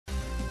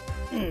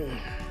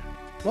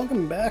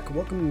Welcome back,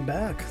 welcome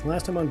back.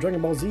 Last time on Dragon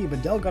Ball Z,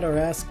 Videl got her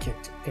ass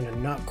kicked in a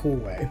not cool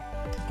way.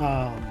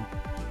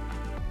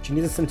 She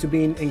needed Senzu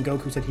Bean, and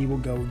Goku said he will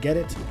go get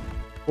it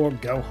for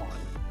Gohan.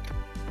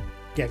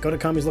 Yeah, go to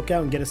Kami's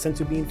Lookout and get a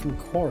Senzu Bean from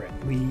Korin.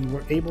 We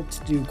were able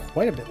to do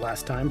quite a bit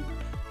last time.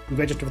 We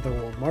registered for the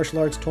World Martial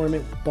Arts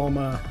Tournament.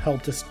 Bulma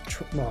helped us,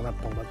 well, not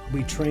Bulma.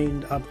 We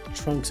trained up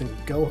Trunks and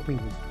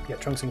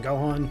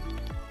Gohan.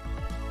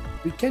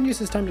 We can use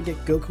this time to get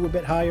Goku a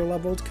bit higher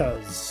leveled,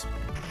 because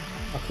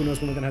who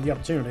knows when we're going to have the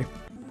opportunity.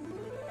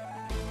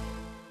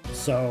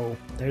 So,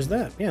 there's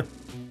that, yeah.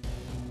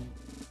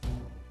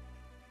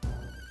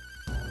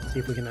 See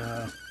if we can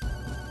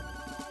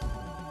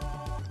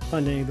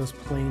find any of those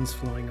planes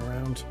flying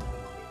around.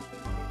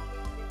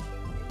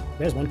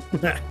 There's one.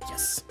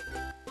 Yes!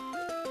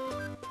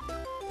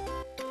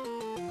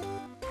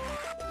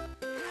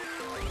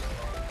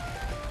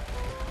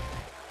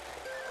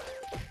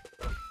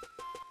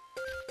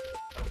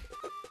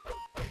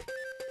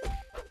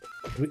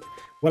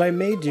 What I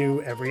may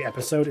do every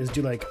episode is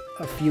do like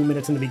a few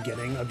minutes in the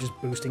beginning of just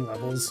boosting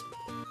levels.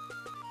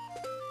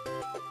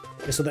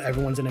 Just so that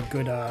everyone's in a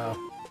good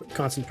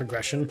constant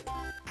progression.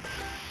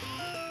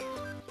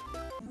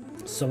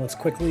 So let's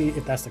quickly,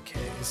 if that's the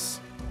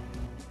case.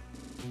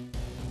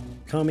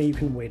 Kami, you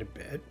can wait a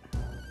bit.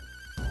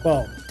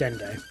 Well,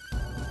 Dende.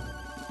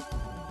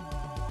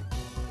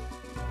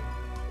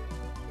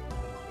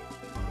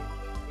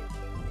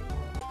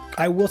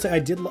 I will say I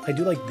do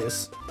like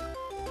this.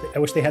 I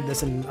wish they had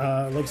this in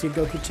Legacy of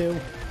Goku II.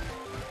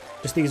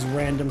 Just these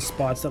random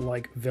spots that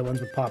like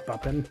villains would pop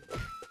up in.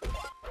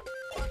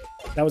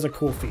 That was a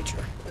cool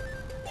feature.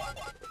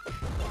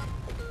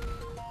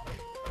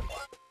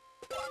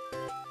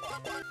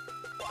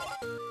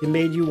 It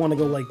made you want to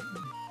go like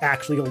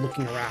actually go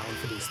looking around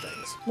for these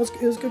things.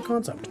 It was a good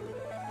concept.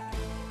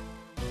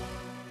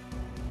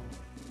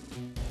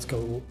 Let's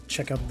go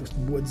check out the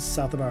woods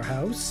south of our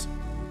house.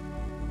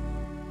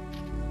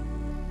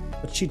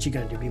 What's Chi-Chi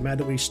gonna do? Be mad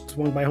that we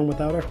swung by home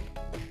without her?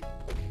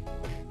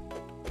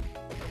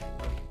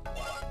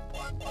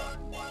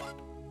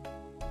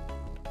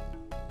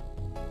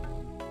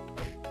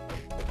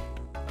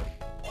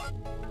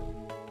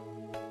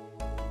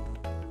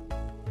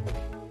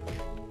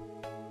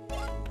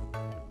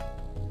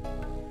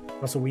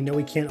 Also, we know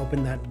we can't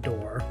open that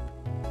door.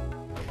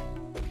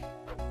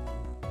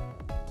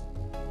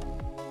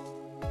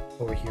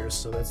 Over here,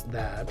 so that's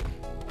that.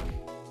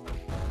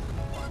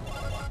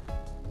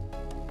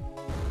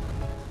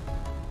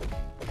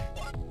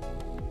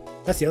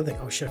 That's the other thing.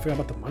 Oh shit, I forgot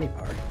about the money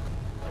part.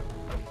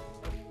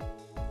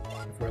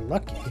 If we're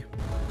lucky,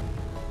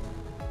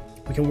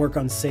 we can work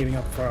on saving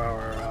up for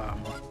our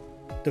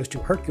those two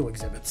Hercule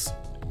exhibits.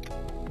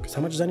 Because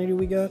how much Zenny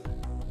we got?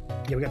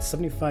 Yeah, we got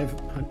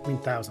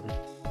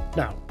 7,500.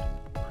 No,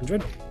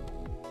 100?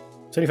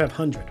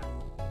 7,500.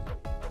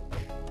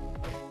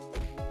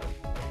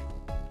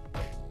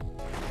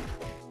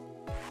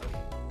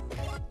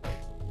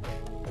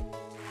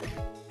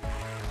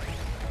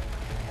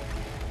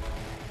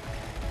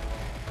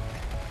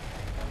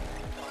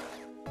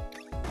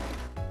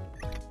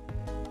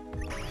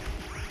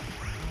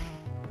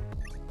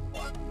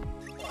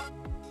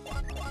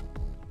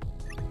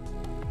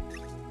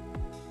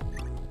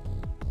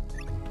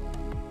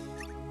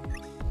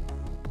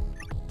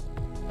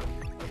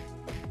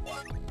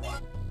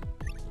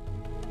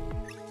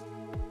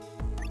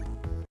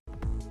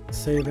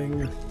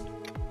 Saving.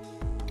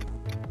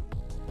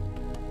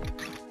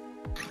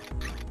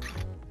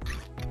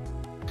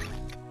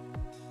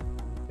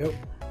 Yep.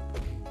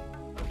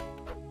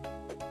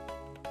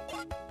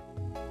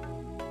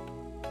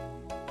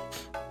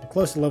 I'm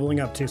close to leveling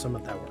up too, so I'm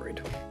not that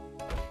worried.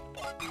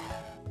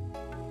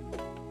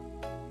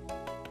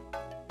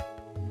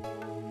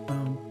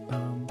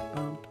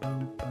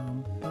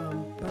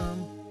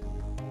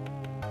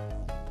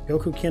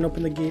 Goku can't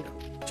open the gate.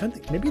 I'm trying to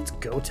think, maybe it's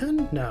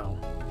Goten? No.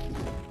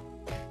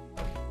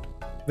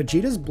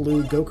 Vegeta's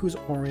blue, Goku's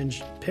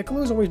orange,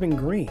 Piccolo's always been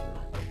green.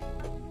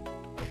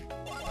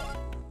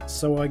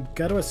 So I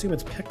gotta assume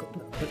it's Piccolo.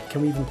 But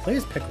can we even play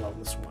as Piccolo in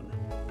this one?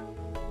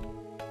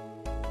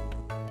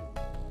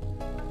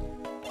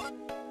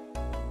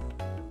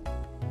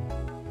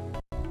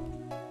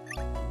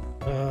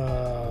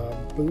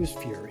 Buu's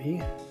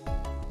Fury.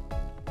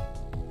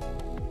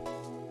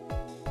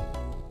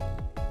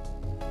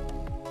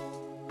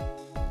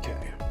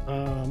 Okay.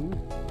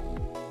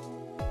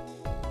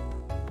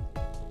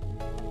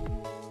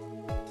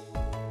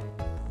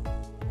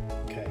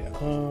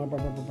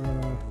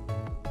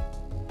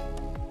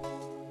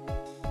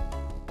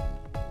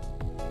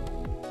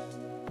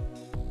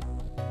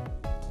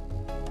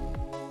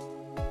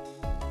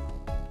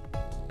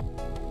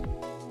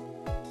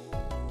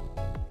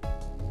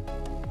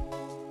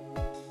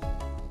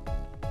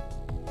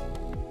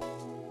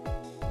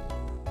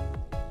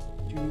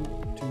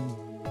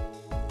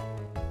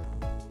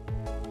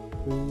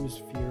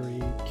 Buu's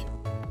Fury.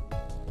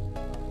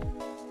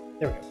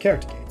 There we go.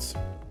 Character gates.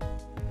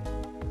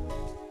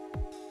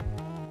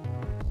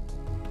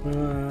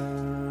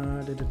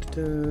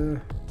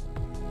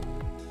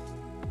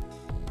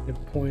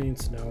 Hit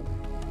points, no.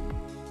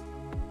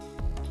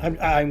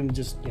 I'm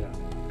just, you know.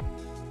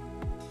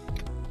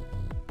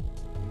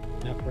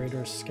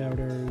 Operator,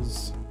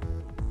 scouters.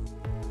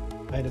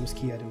 Items,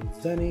 key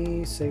items,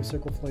 any. Save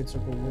circle, flight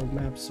circle, world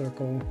map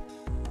circle.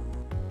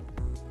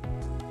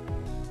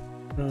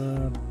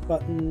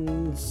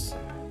 Buttons.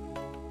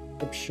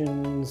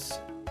 Options.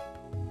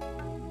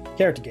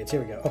 Character gates,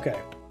 here we go. Okay.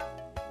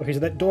 Okay, so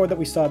that door that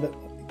we saw, the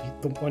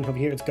one over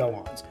here, it's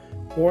Gohan's.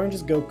 Orange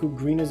is Goku,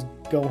 green is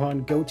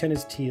Gohan, Goten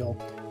is teal,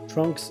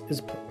 Trunks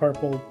is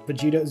purple,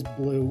 Vegeta is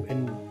blue,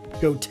 and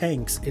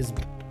Gotenks is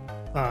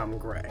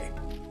gray.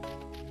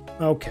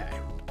 Okay.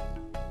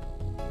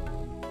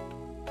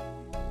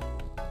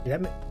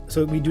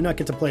 So we do not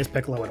get to play as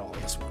Piccolo at all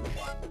in this one.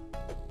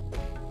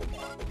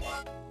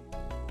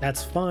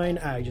 That's fine,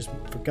 I just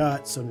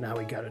forgot, so now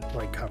we got it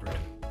like covered.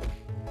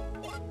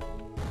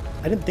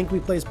 I didn't think we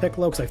play as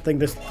Piccolo,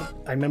 because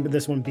I remember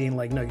this one being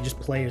like, no, you just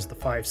play as the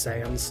 5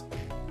 Saiyans.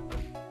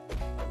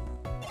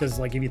 Because,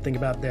 like, if you think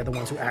about it, they're the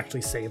ones who actually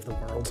save the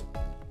world.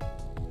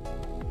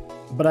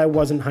 But I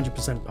wasn't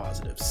 100%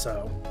 positive,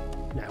 so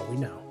now we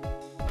know.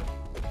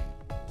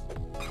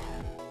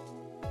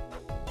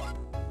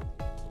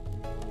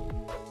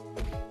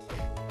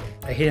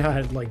 I hate how I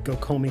had to, like, go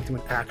combing through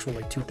an actual,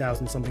 like,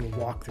 2000-something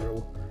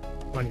walkthrough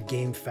on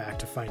GameFAQ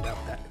to find out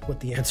what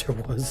the answer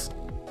was.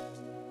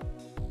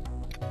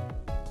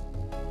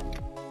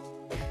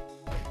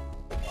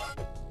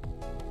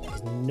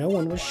 No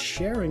one was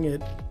sharing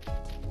it.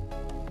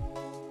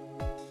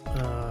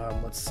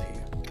 Let's see.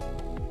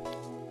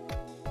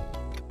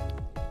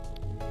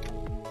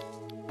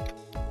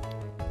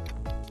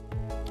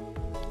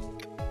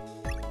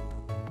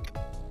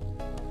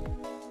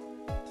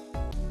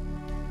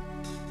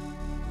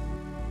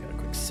 Got a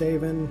quick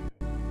save in.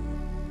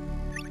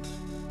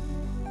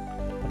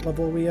 What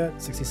level are we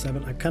at?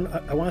 67.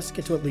 I want us to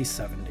get to at least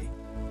 70.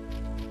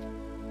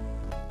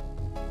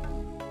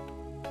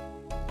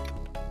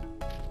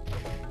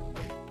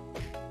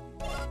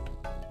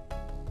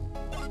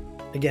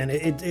 Again,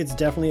 it's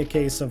definitely a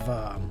case of,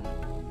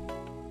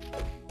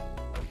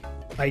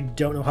 I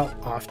don't know how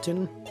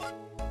often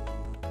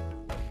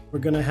we're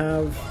gonna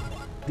have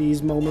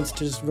these moments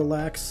to just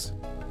relax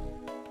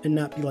and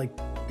not be like,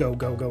 go,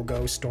 go, go,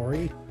 go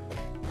story.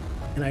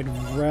 And I'd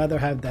rather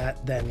have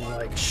that than,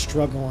 like,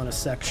 struggle on a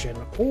section,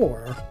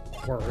 or,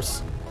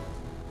 worse,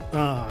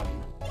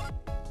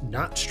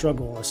 not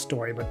struggle on a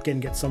story, but then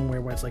get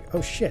somewhere where it's like,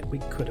 oh shit, we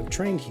could have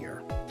trained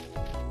here.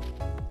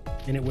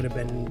 And it would have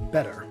been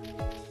better.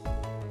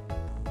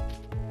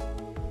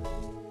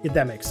 If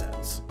that makes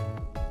sense.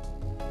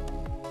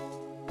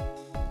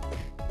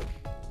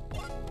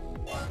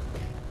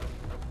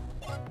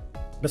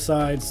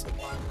 Besides,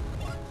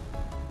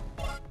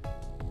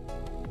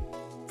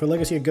 for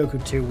Legacy of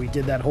Goku 2, we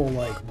did that whole,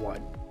 like, what?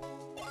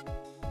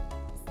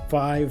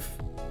 5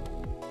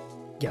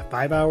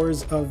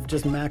 hours of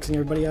just maxing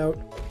everybody out.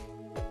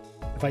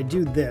 If I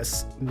do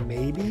this,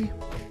 maybe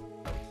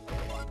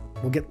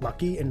we'll get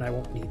lucky and I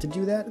won't need to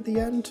do that at the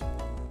end.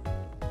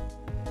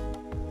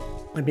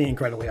 I'm being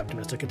incredibly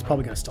optimistic. It's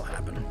probably going to still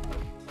happen.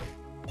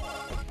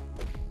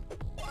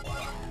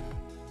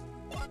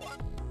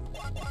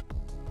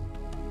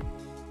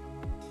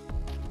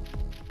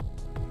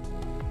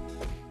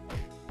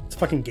 It's a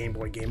fucking Game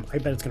Boy game. I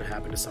bet it's going to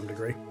happen to some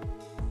degree.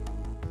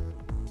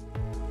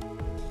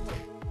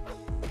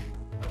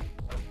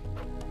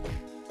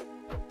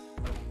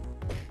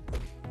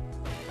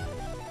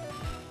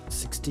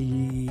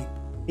 $68,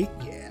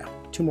 yeah.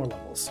 2 more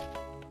levels.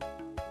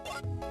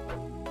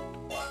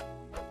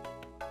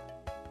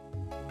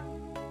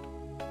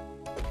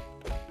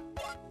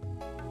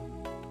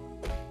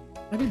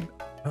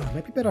 I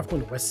might be better off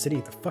going to West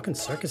City. The fucking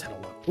circus had a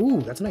lot. Ooh,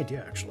 that's an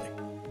idea, actually.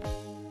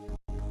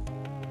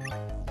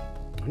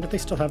 I wonder if they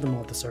still have them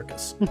all at the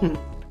circus.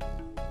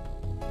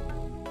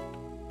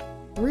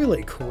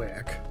 Really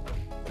quick.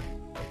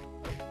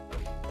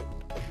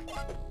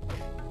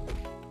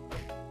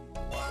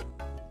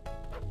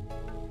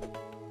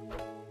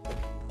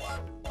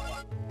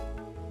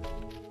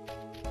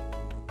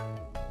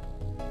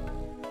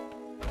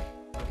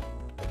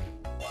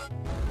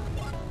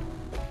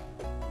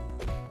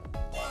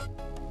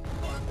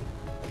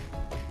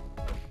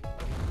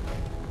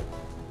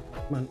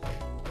 Come on.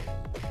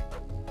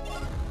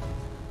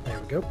 There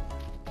we go.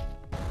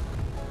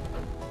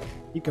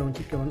 Keep going,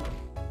 keep going.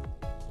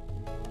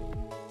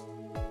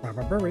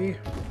 Burry.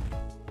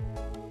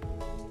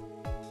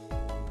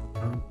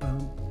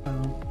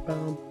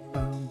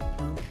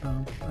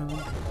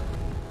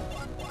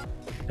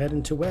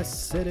 Heading to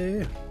West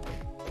City.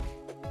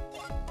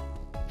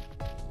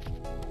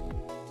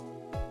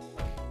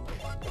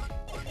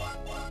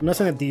 I'm not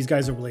saying that these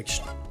guys are like...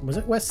 Was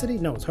it West City?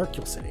 No, it's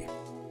Hercule City.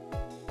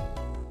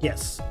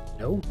 Yes.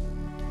 No?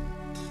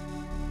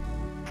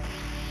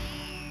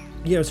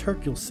 Yeah, it's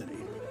Hercule City.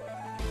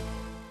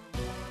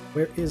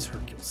 Where is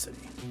Hercule City?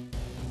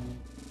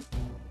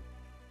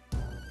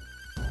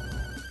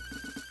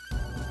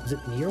 Is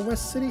it near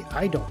West City?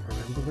 I don't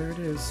remember where it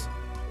is.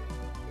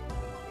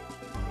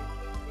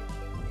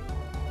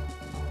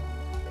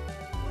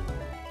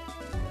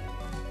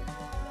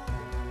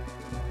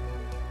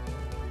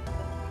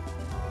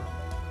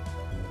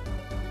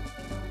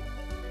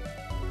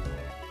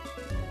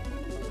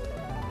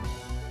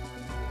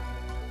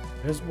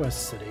 There's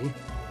West City.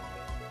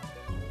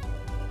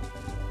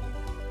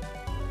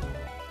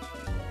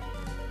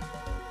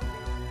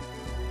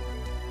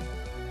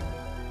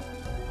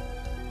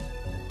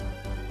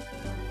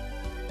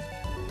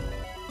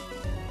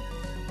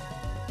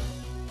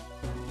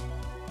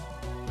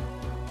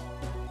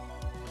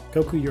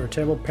 Goku, you're a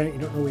terrible parent.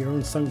 You don't know where your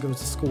own son goes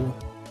to school.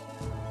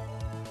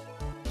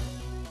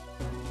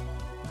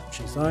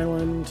 She's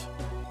Island.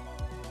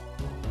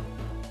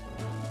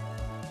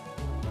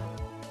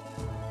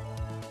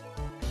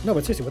 No,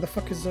 but seriously, where the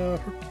fuck is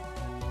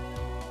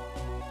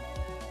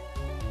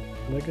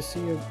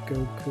Legacy of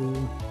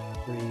Goku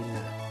 3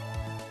 map?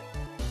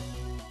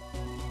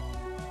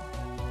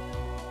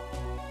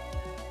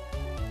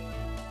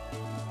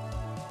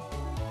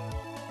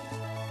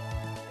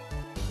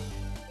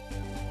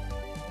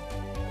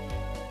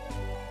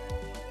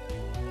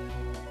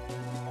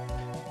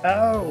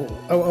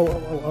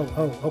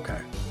 Oh, okay.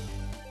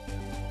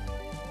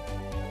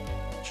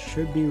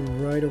 Should be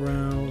right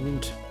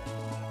around...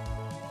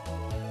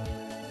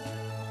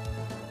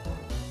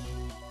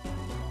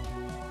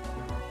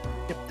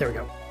 Yep, there we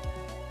go.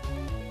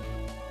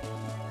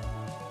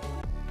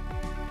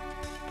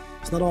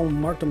 It's not all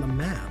marked on the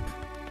map.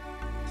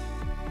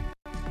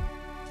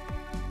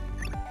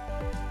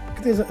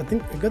 Good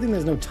thing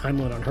there's no time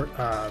limit on her,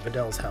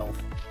 Vidal's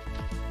health.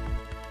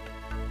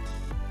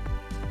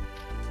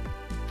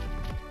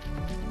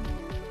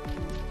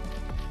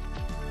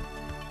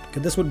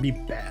 Because this would be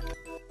bad.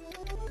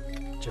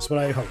 Just what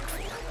I hoped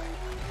for.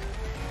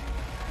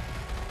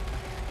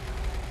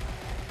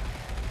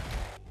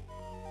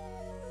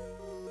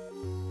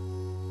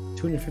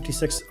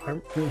 $256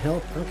 arm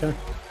health? Okay.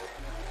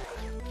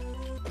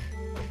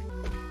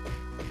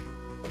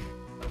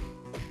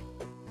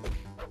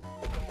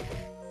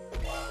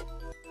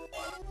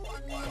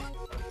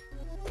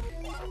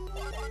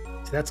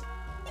 See,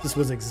 this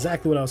was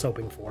exactly what I was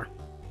hoping for.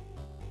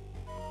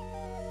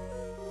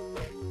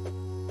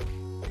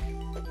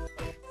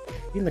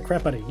 Beating the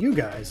crap out of you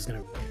guys is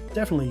going to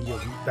definitely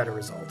yield better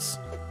results.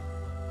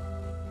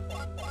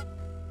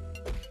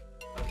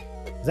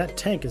 That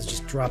tank is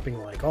just dropping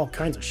like all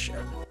kinds of shit.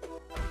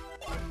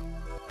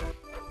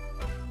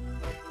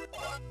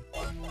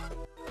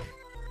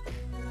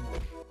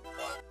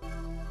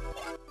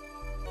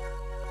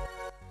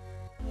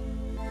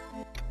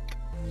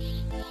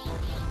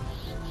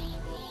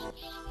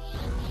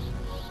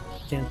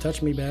 Can't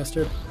touch me,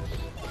 bastard.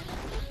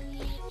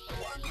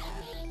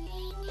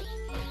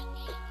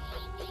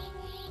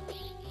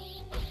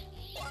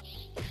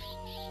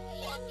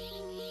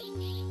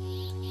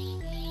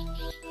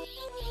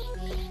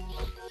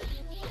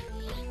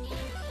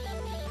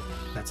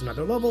 That's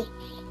another level.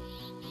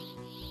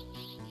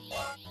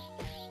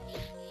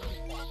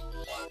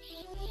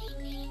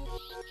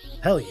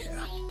 Hell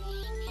yeah.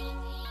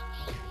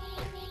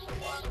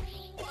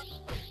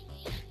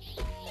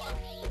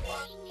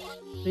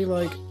 See,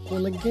 like,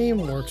 when the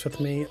game works with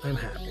me, I'm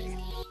happy.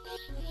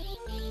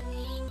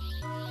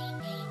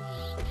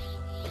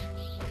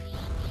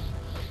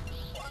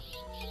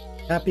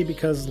 Happy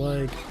because,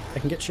 like, I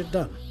can get shit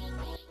done.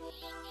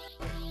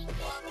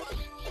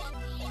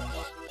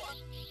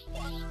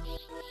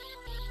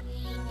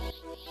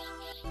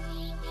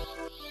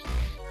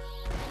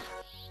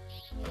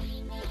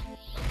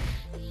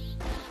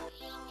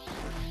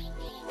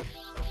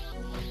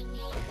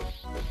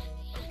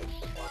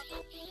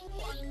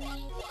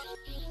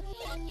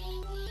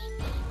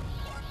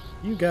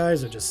 You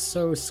guys are just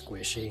so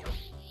squishy.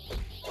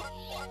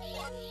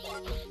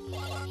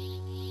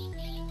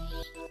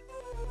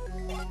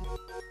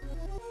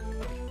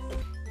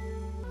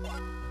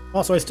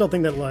 Also, I still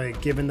think that,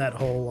 like, given that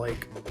whole,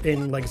 like,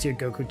 in Legacy of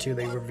Goku 2,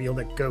 they revealed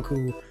that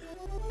Goku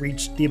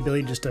reached the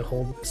ability just to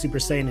hold Super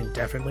Saiyan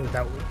indefinitely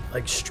without,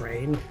 like,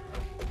 strain.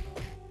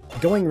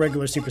 Going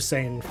regular Super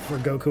Saiyan for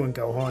Goku and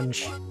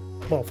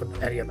Gohan, well, for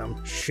any of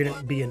them,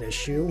 shouldn't be an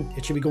issue.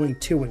 It should be going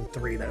 2 and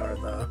 3 that are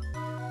the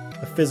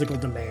physical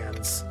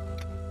demands.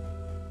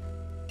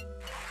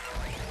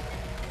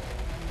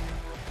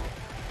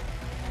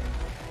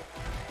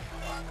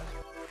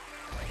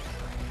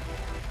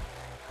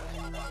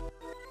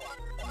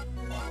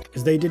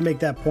 Because they did make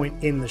that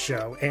point in the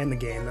show and the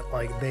game that,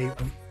 like, they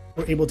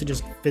were able to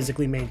just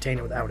physically maintain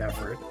it without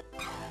effort.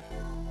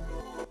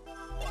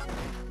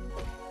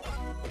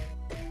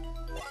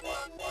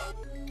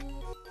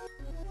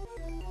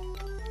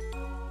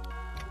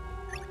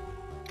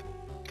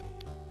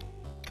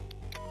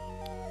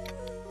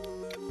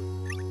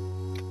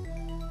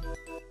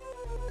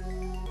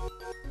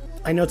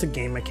 I know it's a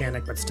game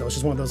mechanic, but still, it's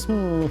just one of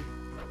those,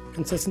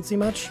 consistency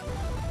much?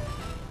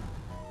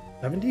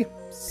 70?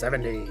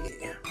 70.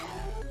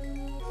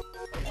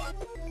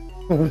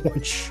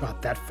 One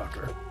shot that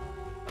fucker.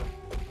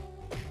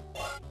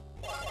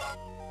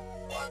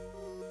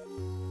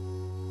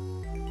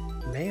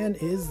 Man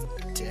is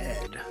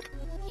dead.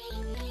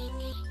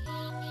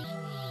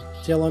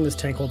 See how long this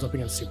tank holds up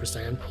against Super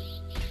Saiyan.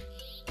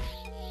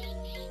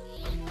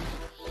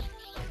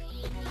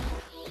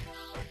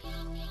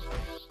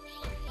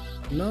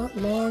 Not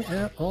long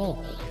at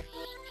all.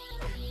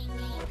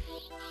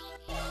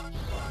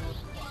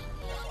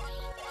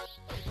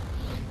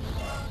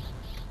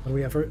 do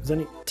we have for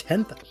Zenny?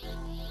 10th.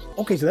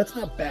 Okay, so that's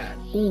not bad.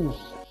 Ooh,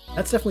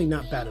 that's definitely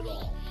not bad at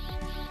all.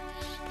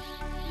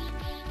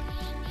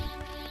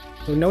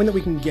 So knowing that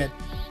we can get,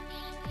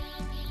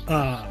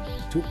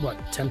 to, what,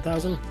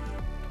 10,000?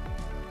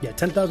 Yeah,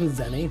 10,000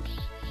 Zenny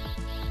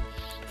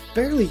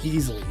fairly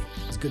easily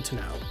is good to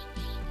know.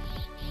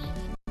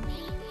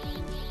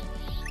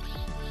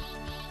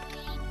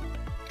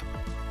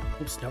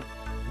 Oops, nope,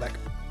 back.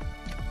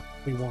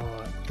 We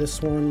want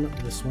this one,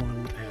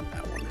 and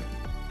that one.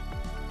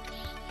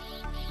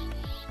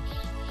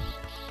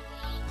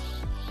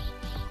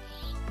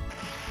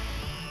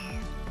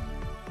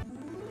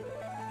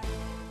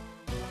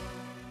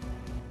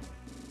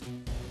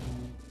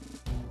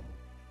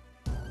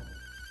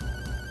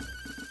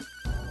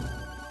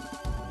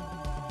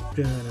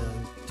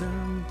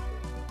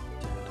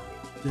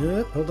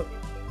 Hold up.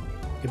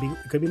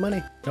 Could be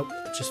money. Nope,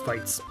 it's just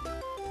fights.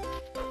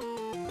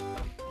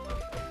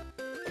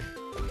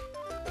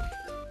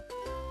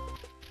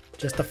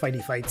 Just the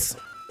fighty fights.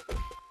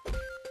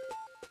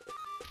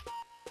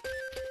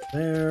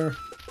 There.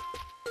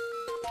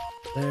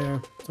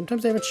 There.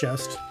 Sometimes they have a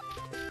chest.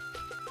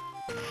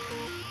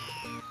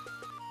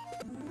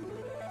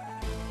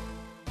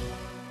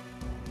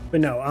 But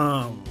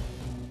no,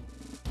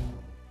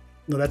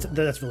 no,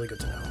 that's really good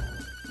to know.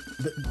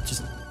 But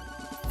just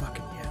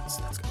fucking yes,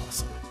 that's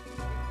awesome.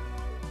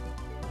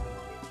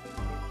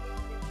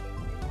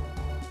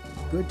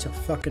 Good to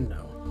fucking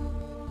know.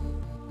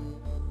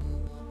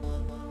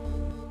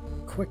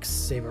 Quick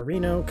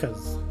saverino,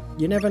 cause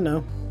you never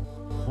know.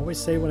 Always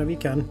say whenever you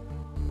can.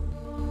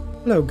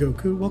 Hello,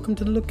 Goku. Welcome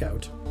to the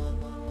lookout.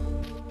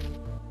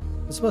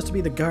 It's supposed to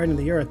be the guardian of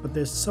the earth, but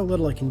there's so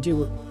little I can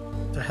do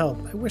to help.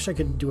 I wish I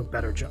could do a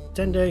better job.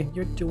 Dende,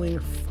 you're doing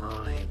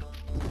fine.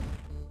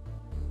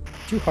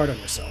 Too hard on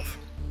yourself.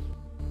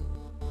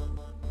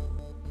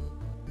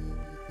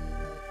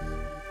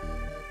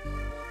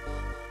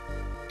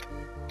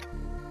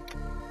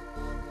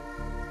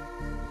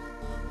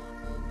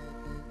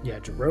 Yeah,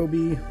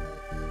 Jirobi.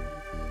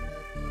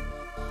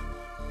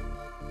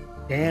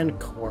 And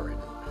Korin.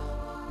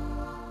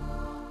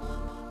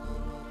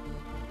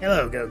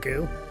 Hello,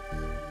 Goku.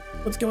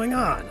 What's going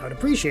on? I'd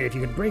appreciate it if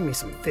you could bring me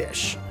some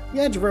fish.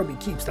 Yeah, Jirobi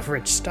keeps the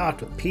fridge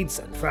stocked with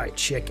pizza and fried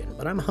chicken,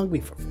 but I'm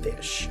hungry for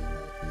fish.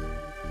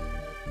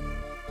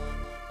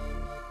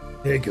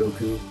 Hey,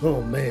 Goku.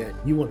 Oh man,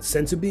 you want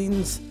senzu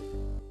beans?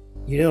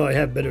 You know I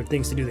have better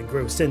things to do than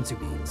grow senzu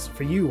beans.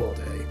 For you all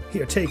day.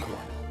 Here, take one.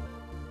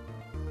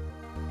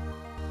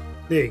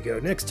 There you go.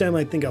 Next time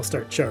I think I'll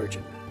start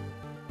charging.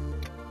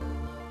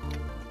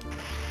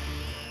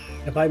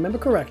 If I remember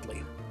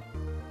correctly,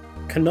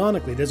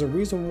 canonically there's a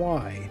reason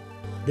why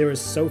there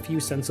is so few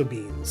senzu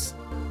beans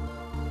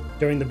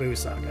during the Buu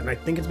Saga. And I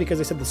think it's because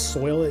they said the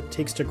soil it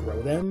takes to grow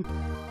them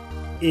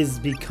is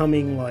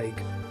becoming,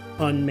 like,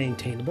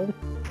 unmaintainable.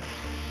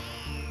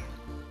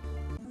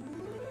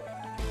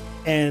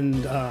 And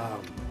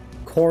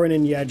Korin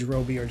and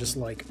Yajirobe are just,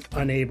 like,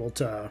 unable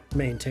to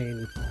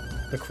maintain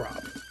the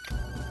crop.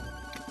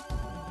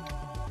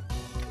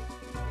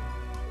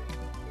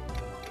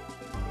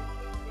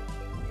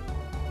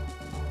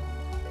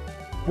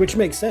 Which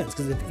makes sense,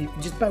 because if you,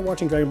 just by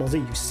watching Dragon Ball Z,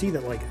 you see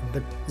that, like,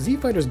 the Z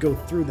fighters go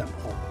through them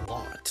a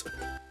lot.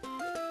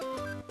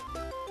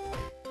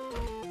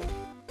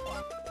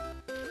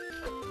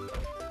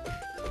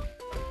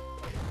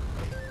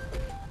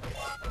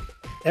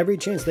 Every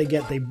chance they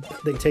get,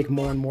 they take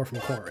more and more from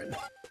Korin.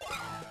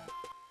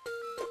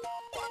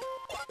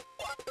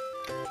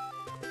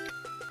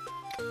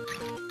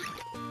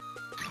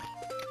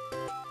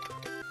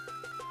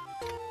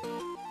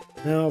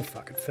 Oh,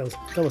 fuck it.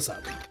 Fill us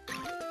up.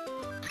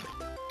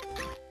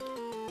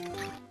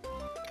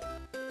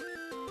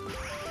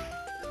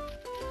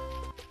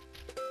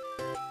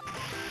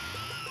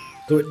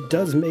 So it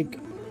does make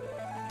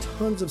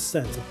tons of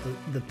sense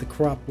that the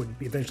crop would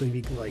eventually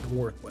be, like,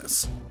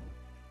 worthless.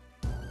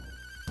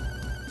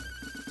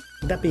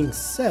 That being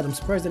said, I'm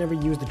surprised they never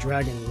used the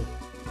dragon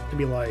to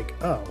be like,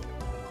 oh,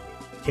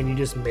 can you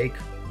just make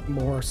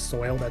more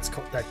soil that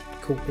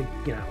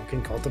you know,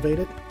 can cultivate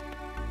it?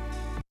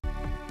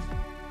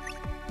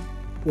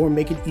 Or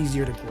make it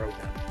easier to grow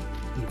them,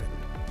 even.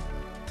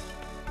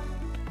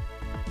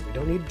 We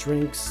don't need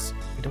drinks.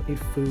 We don't need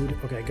food.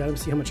 Okay, I gotta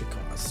see how much it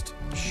costs.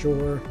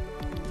 Sure.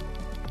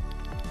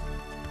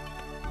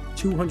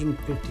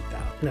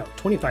 250,000. No,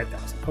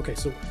 25,000. Okay,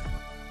 so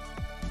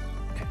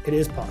okay, it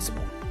is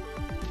possible.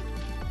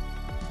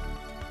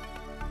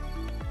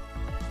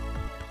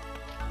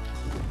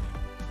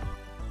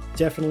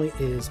 Definitely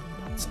is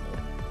possible.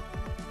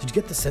 Did you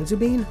get the senzu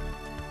bean?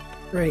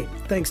 Great,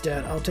 thanks,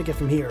 Dad. I'll take it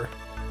from here.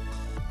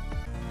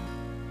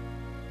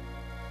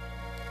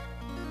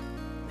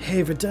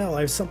 Hey, Videl,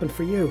 I have something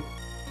for you.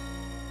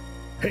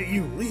 Hey,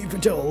 you, leave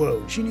Videl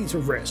alone. She needs her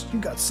rest. You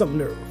got some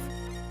nerve.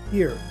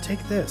 Here,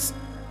 take this.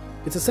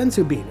 It's a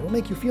senzu bean. It will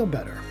make you feel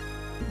better.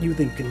 You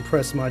think you can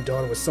impress my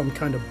daughter with some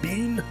kind of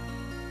bean?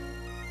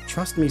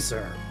 Trust me,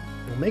 sir.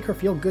 It will make her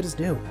feel good as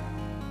new.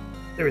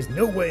 There is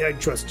no way I'd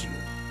trust you.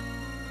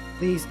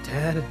 Please,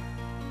 Dad.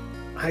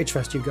 I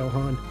trust you,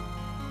 Gohan.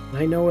 And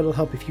I know it'll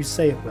help if you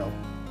say it will.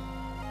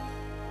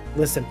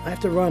 Listen, I have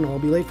to run or I'll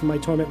be late for my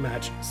tournament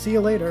match. See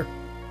you later.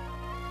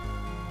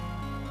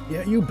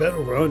 Yeah, you better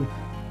run.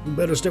 You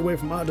better stay away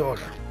from my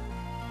daughter.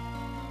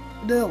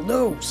 Adele,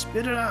 no!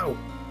 Spit it out!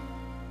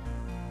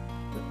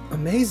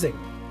 Amazing.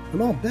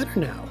 I'm all better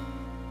now.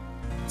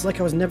 It's like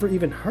I was never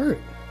even hurt.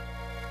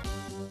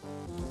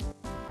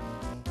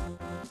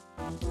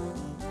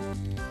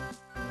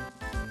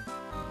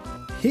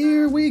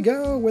 Here we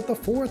go with the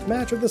fourth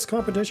match of this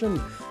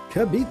competition.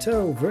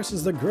 Kibito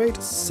versus the Great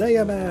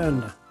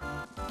Saiyaman.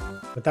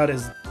 Without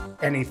his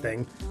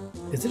anything.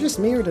 Is it just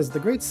me or does the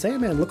Great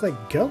Saiyaman look like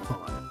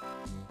Gohan?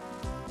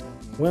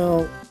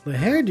 Well, the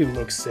hairdo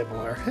looks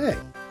similar. Hey,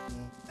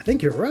 I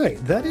think you're right.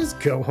 That is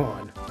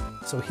Gohan.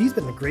 So he's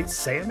been the Great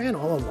Saiyaman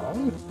all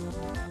along?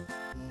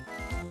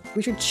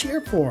 We should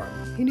cheer for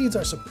him. He needs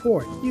our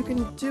support. You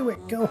can do it,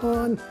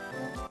 Gohan.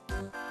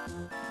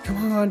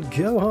 Come on,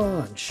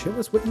 Gohan. Show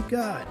us what you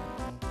got.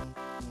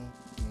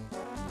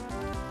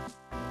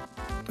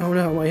 Oh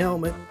no, my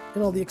helmet.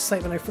 In all the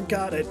excitement, I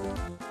forgot it.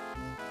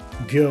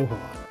 Gohan,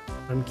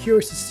 I'm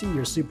curious to see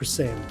your Super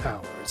Saiyan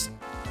powers.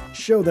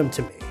 Show them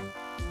to me.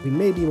 We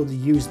may be able to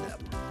use them.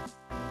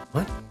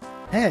 What?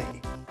 Hey,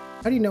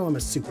 how do you know I'm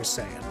a Super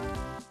Saiyan?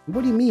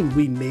 What do you mean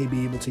we may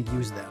be able to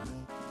use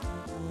them?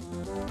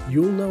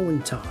 You'll know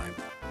in time.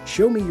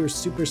 Show me your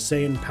Super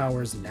Saiyan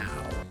powers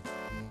now.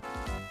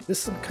 This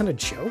some kind of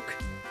joke?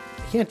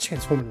 I can't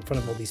transform in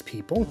front of all these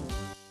people.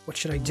 What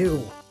should I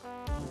do?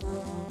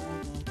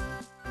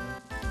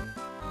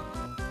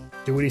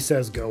 Do what he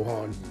says,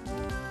 Gohan.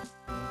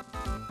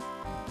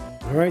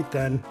 Alright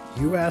then,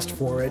 you asked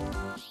for it.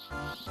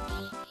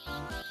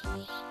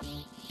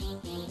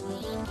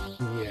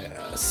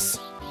 Yes.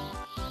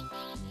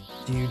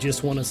 Do you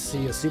just want to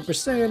see a Super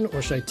Saiyan,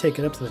 or should I take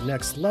it up to the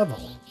next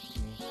level?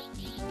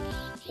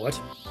 What?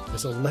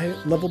 There's a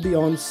level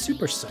beyond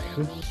Super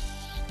Saiyan?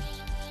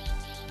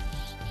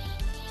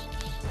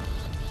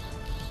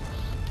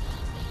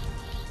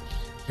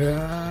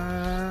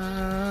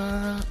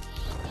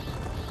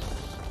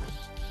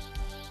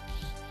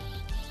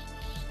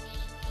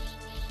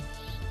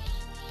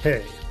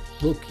 Hey,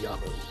 look,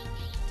 Yabu.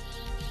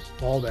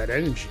 All that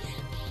energy,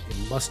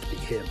 it must be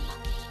him.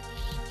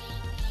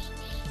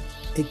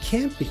 It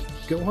can't be.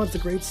 Gohan's the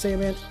Great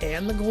Saiyaman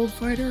and the Gold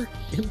Fighter?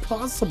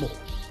 Impossible.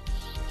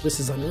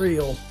 This is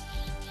unreal.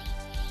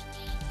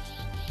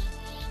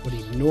 What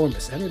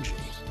enormous energy.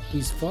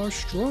 He's far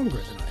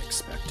stronger than I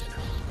expected.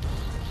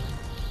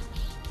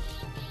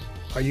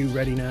 Are you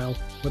ready now?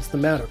 What's the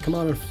matter? Come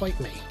on and fight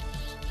me.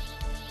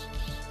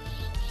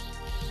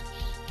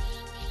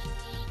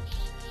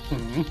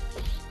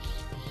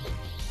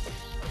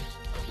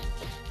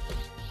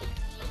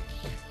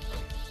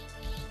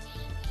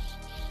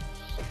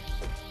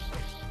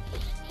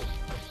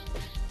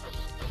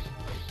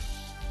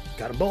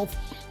 Got them both.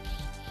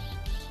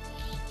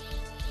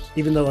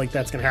 Even though, like,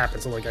 that's gonna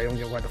happen, so, like, I don't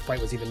get why the fight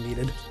was even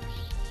needed.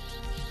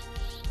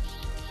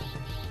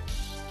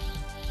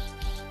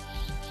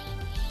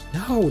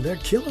 No, they're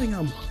killing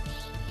him!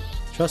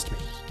 Trust me,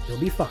 he'll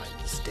be fine.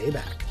 Stay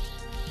back.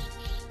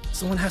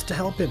 Someone has to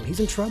help him.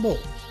 He's in trouble.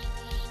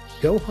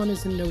 Gohan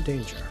is in no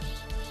danger.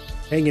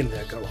 Hang in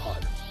there,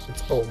 Gohan.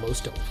 It's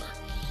almost over.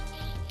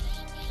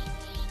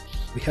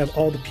 We have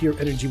all the pure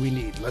energy we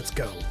need. Let's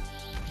go.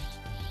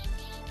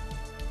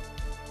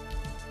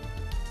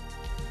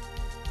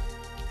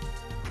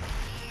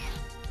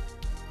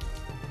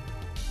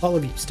 All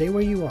of you, stay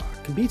where you are.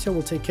 Kibito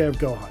will take care of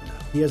Gohan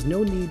now. He has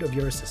no need of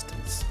your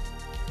assistance.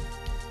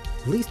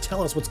 Please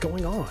tell us what's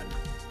going on.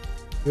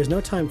 There's no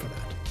time for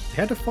that. I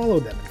had to follow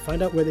them and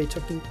find out where they're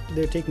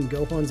taking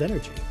Gohan's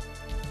energy.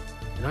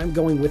 And I'm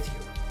going with you.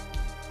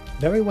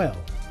 Very well.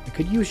 I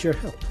could use your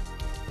help.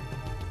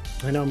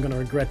 I know I'm going to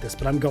regret this,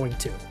 but I'm going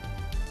to.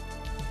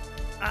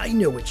 I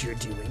know what you're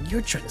doing.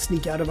 You're trying to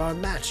sneak out of our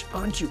match,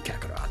 aren't you,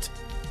 Kakarot?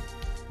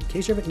 In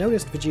case you haven't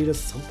noticed, Vegeta,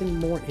 something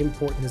more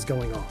important is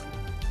going on.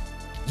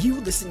 You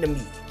listen to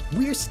me.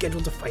 We're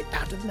scheduled to fight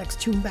after the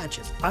next 2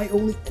 matches. I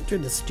only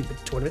entered this stupid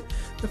tournament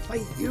to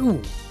fight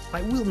you.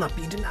 I will not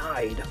be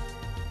denied.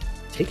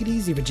 Take it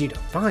easy, Vegeta.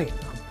 Fine,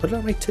 I'll put it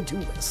on my to-do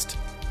list.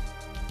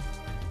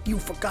 You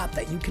forgot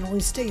that you can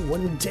only stay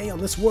 1 day on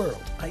this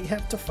world. I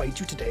have to fight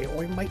you today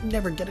or I might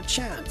never get a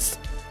chance.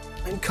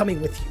 I'm coming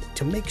with you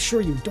to make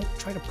sure you don't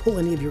try to pull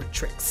any of your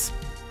tricks.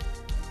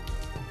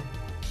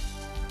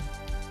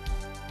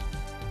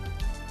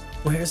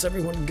 Where's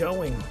everyone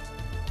going?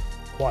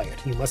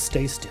 Quiet, you must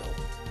stay still.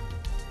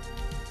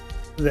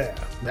 There,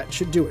 that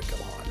should do it,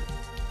 Gohan.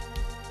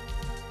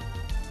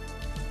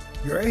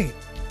 Great,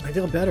 I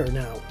feel better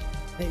now.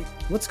 Hey,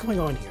 what's going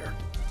on here?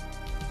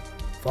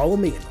 Follow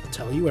me and I'll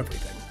tell you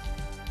everything.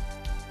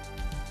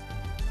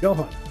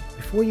 Gohan,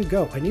 before you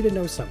go, I need to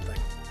know something.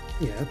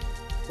 Yeah,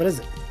 what is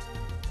it?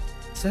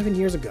 7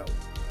 years ago,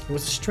 there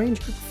was a strange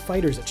group of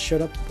fighters that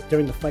showed up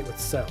during the fight with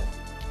Cell.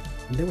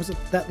 And there was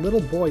that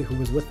little boy who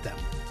was with them.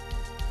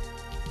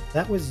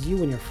 That was you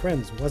and your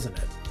friends, wasn't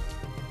it?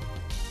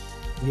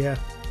 Yeah.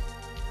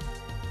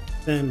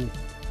 Then,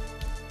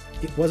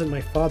 it wasn't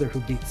my father who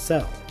beat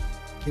Cell.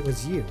 It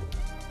was you.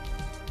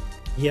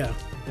 Yeah,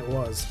 it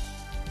was.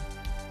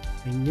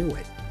 I knew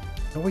it.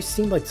 It always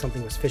seemed like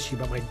something was fishy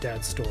about my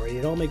dad's story.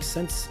 It all makes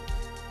sense.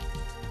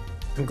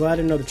 I'm glad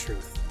to know the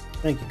truth.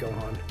 Thank you,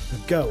 Gohan.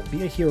 Now go,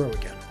 be a hero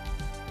again.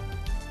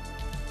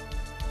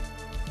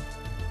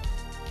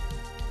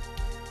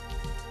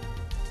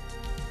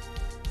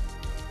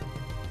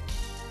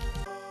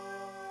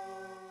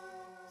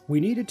 We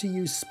needed to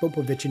use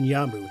Spopovich and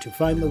Yamu to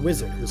find the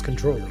wizard who was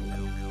controlling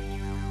them.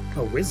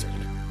 A wizard?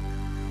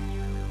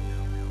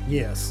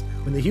 Yes,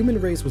 when the human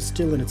race was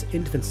still in its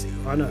infancy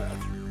on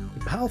Earth,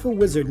 a powerful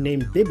wizard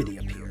named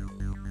Babidi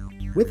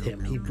appeared. With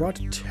him, he brought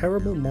a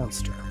terrible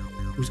monster,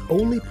 whose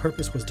only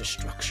purpose was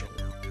destruction.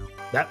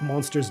 That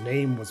monster's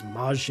name was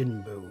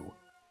Majin Buu.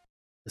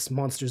 This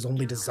monster's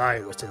only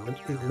desire was to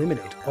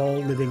eliminate all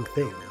living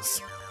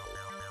things.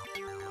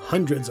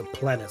 Hundreds of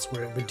planets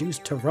were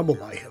reduced to rubble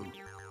by him.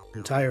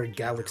 Entire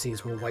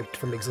galaxies were wiped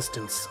from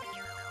existence.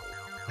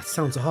 That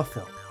sounds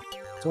awful.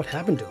 So what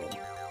happened to him?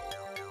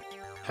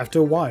 After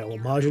a while,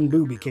 Majin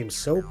Buu became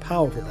so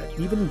powerful that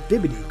even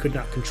Babidi could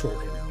not control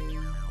him.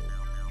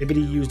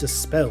 Babidi used a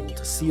spell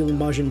to seal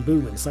Majin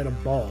Buu inside a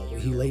ball where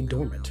he lay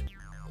dormant.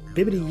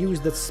 Babidi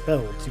used that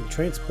spell to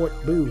transport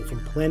Buu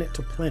from planet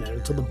to planet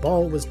until the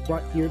ball was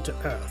brought here to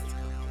Earth.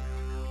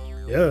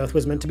 The Earth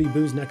was meant to be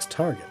Buu's next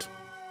target.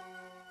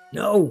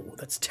 No,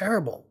 that's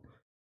terrible.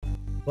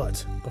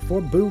 But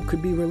before Buu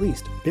could be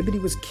released,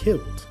 Babidi was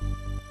killed.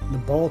 The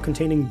ball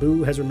containing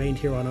Buu has remained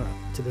here on Earth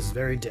to this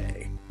very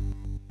day.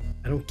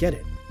 I don't get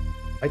it.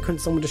 Why couldn't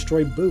someone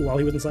destroy Buu while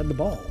he was inside the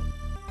ball?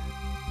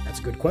 That's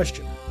a good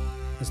question.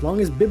 As long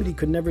as Babidi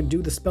could never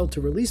do the spell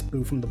to release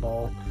Buu from the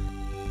ball,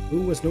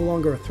 Buu was no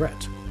longer a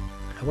threat.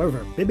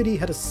 However, Babidi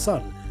had a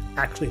son.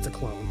 Actually, it's a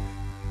clone.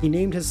 He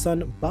named his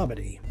son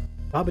Babidi.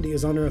 Babidi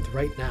is on Earth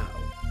right now.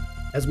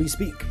 As we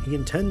speak, he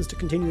intends to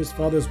continue his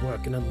father's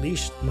work and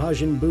unleash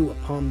Majin Buu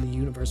upon the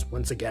universe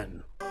once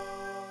again.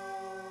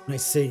 I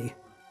see.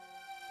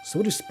 So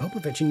what do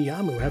Spopovich and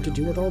Yamu have to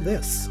do with all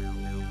this?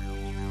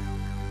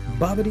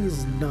 Babidi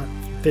is not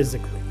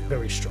physically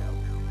very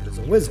strong, but as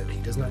a wizard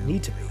he does not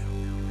need to be.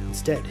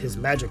 Instead, his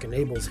magic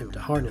enables him to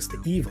harness the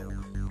evil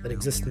that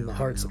exists in the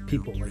hearts of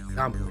people like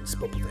Yamu and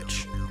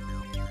Spopovich,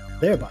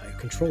 thereby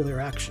control their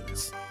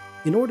actions.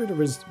 In order to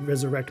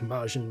resurrect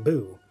Majin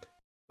Buu,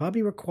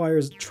 Babidi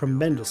requires a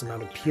tremendous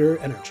amount of pure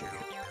energy.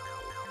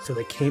 So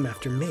they came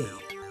after me.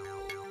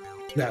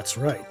 That's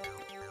right.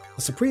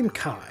 The Supreme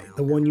Kai,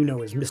 the one you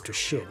know as Mr.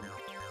 Shin,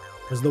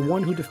 was the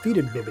one who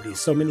defeated Babidi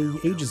so many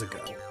ages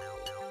ago.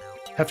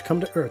 Have to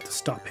come to Earth to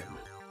stop him.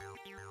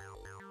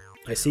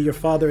 I see your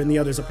father and the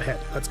others up ahead.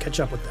 Let's catch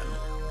up with them.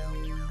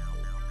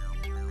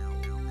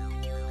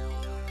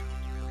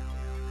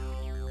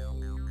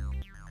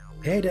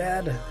 Hey,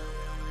 Dad.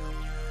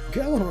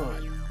 Go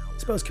on.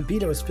 Suppose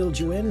Kibito has filled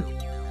you in?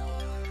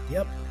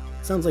 Yep.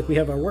 Sounds like we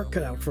have our work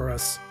cut out for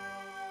us.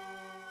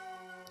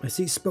 I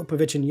see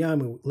Spopovich and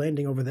Yamu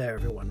landing over there,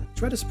 everyone.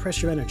 Try to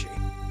suppress your energy.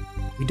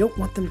 We don't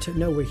want them to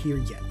know we're here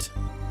yet.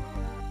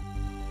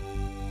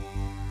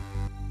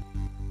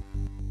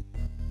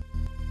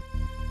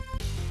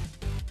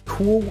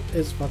 Cool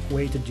as fuck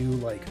way to do,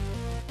 like,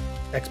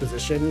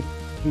 exposition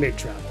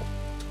mid-travel.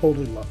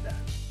 Totally love that.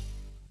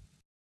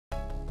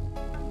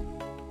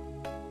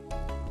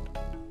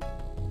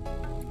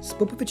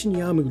 Spopovich and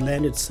Yamu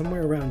landed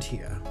somewhere around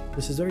here.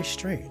 This is very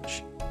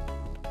strange.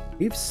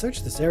 We've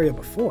searched this area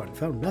before and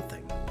found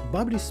nothing.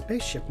 Babidi's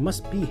spaceship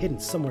must be hidden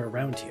somewhere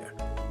around here.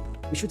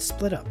 We should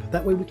split up,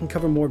 that way we can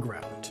cover more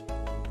ground.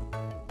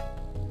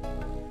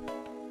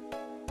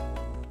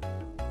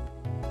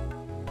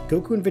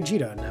 Goku and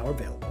Vegeta are now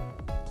available.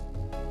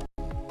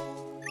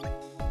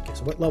 Okay,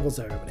 so what levels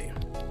are everybody?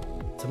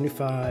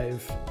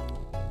 75.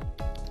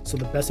 So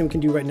the best thing we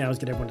can do right now is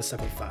get everyone to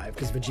 75,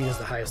 because Vegeta's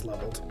the highest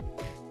leveled.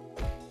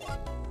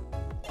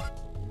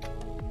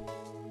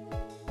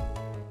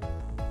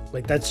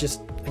 Like, that's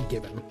just a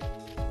given.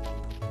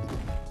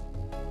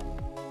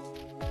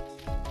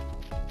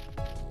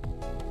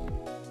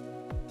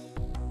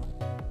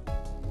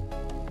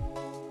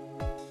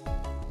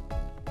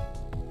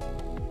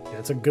 Yeah,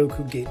 it's a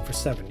Goku gate for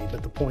 70,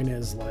 but the point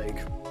is,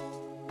 like...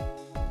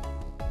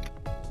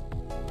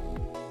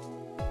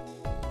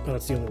 Oh,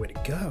 that's the only way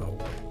to go.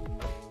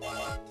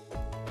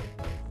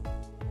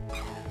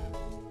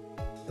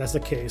 If that's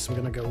the case, we're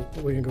gonna go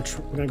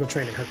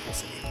train in Hercules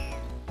City.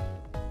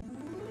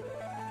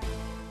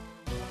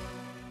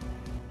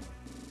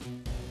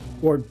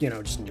 Or, you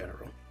know, just in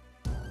general.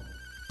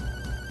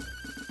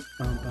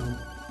 Bum, bum,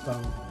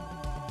 bum.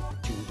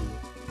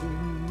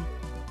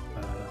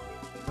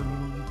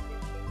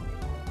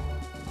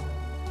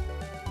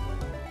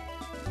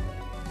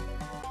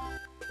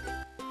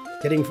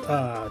 Getting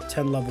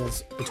 10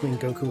 levels between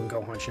Goku and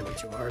Gohan shouldn't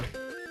be too hard.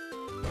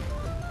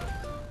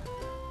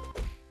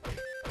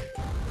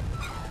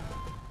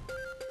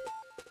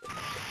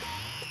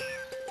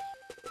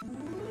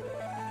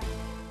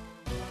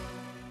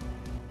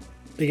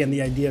 Again,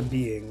 the idea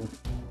being,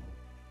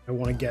 I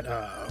want to get,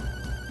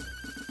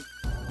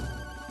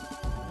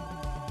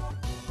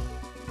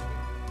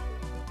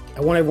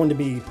 I want everyone to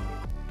be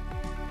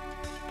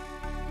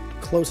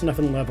close enough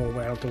in level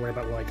where I don't have to worry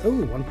about, like,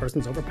 oh, one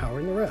person's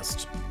overpowering the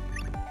rest.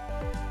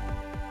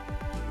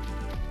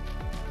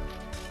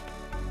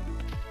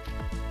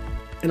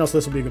 And also,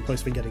 this will be a good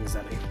place for getting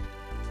Zenny.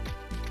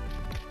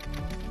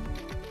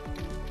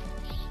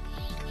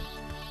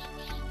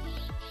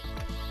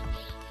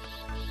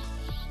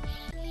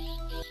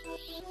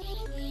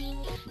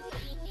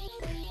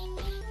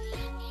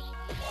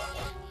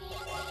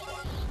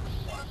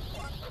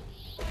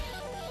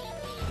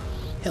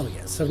 Hell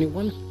yeah,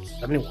 71?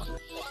 71.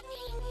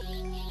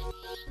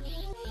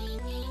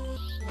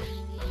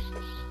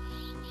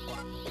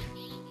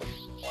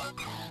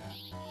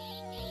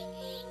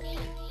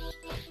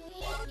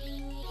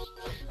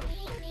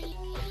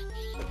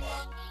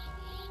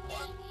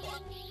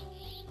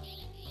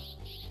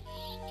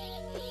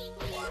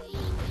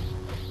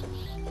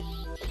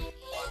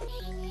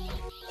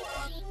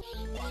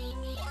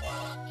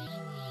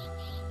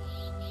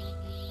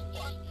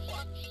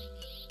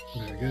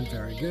 Very good,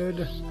 very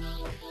good.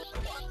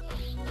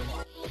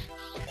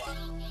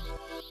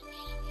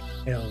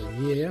 Hell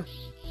yeah.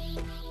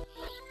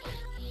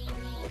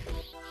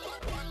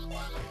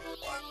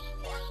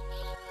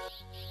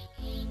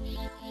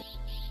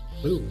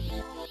 Ooh.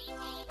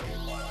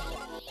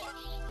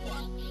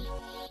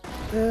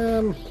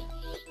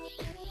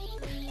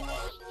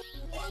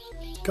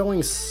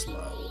 Going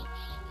slow.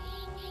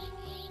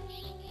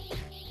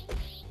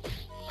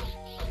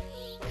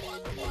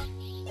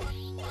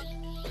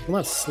 Well,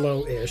 not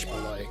slow-ish,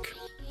 but like...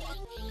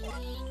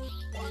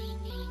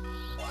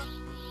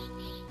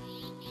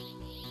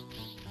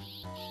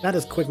 not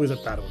as quickly as I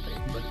thought it would be,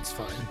 but it's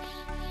fine.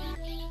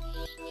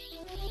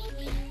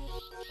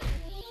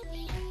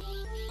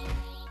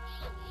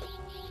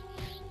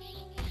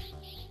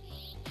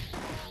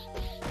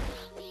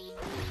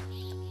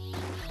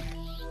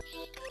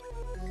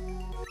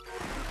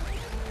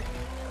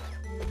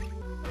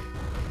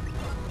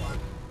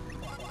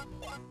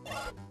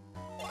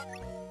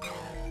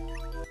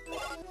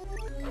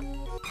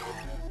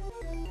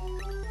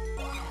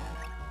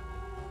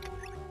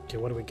 Okay,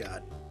 what do we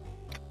got?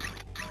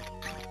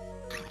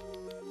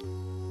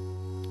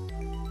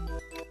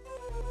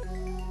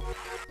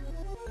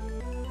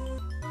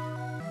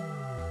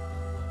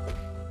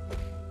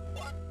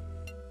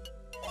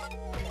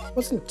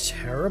 Wasn't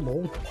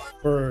terrible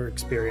for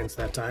experience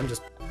that time,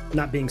 just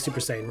not being Super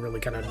Saiyan really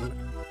kind of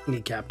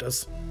kneecapped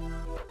us.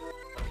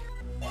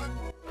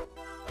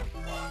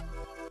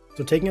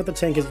 So taking out the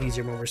tank is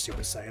easier when we're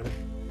Super Saiyan.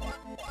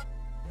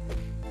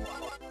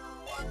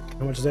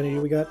 How much Zenny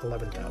do we got?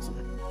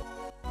 11,000.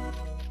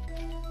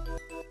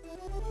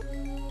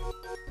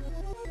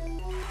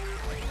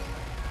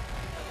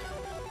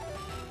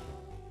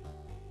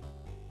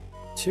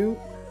 Two.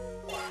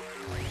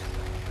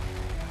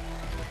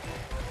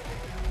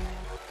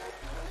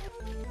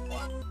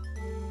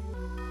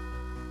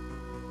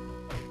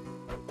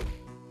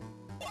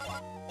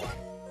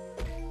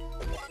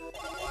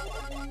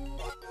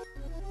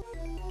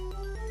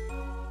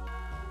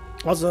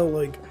 Also,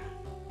 like,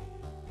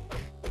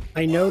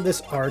 I know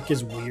this arc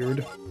is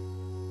weird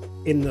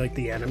in, like,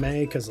 the anime,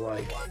 because,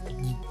 like,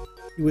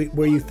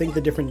 where you think the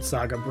different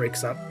saga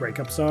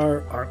breakups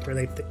aren't where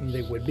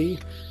they would be.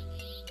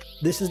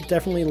 This is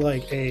definitely,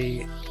 like,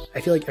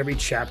 I feel like every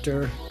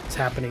chapter is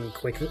happening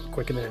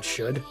quicker than it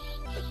should.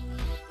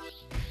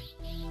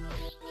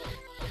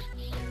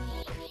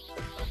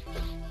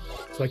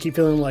 So I keep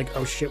feeling like,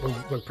 oh shit,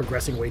 we're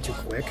progressing way too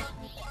quick.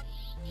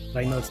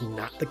 But I know it's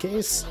not the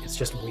case, it's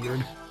just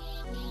weird.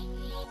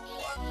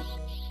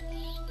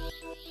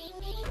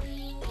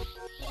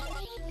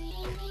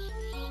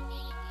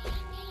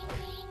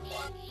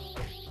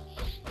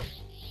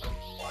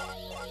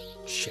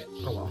 Shit,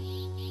 oh well.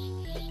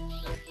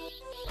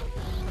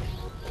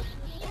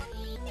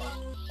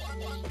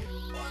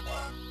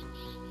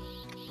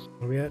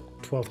 Where are we at?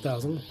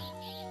 12,000.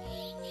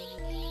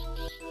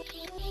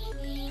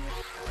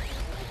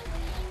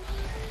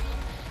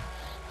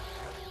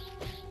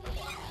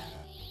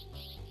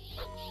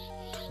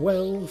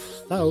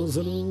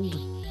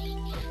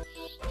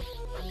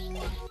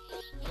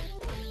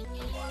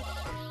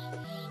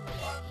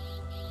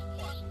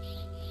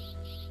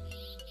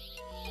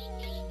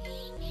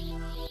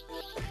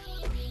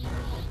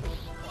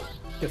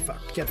 Get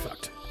fucked, get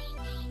fucked.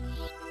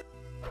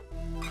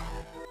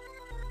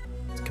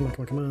 Come on,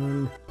 come on, come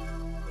on.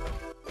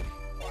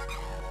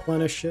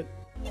 Replenish it.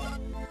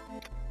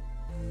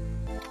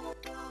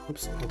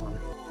 Oops, hold on.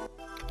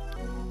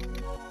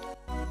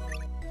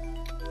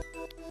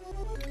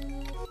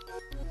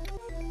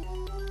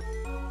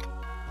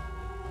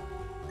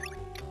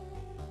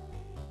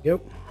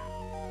 Yep.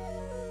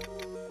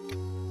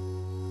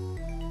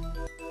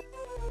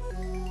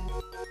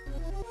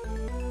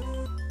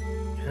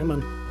 Come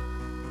on.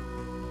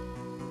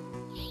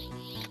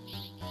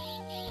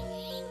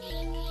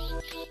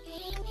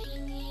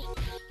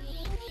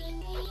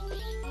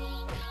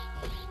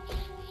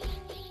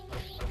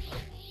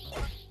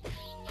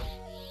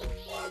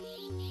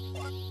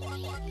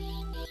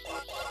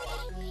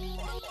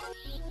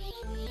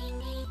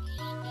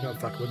 No,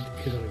 fuck, what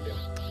here's what I'm gonna do.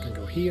 I'm gonna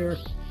go here.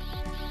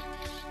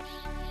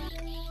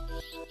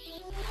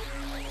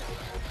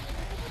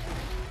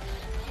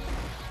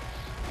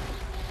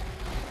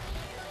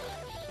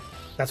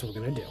 That's what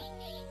we're gonna do.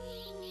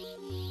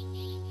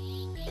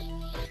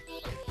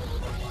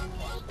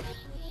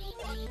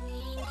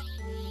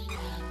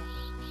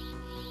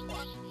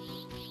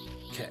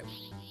 Okay.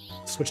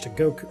 Switch to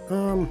Goku.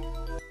 I want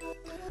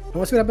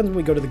to see what happens when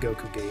we go to the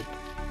Goku gate.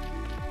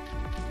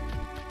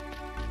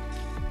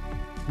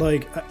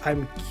 Like,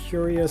 I'm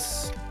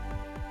curious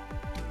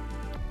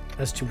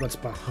as to what's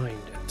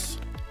behind it.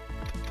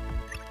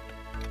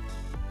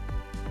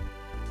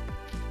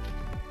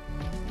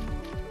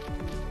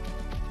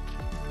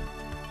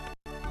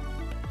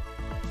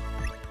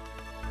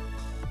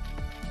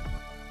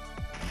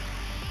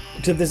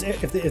 Because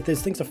if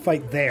there's things to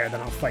fight there, then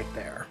I'll fight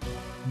there.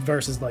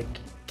 Versus, like,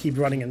 keep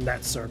running in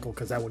that circle,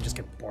 because that would just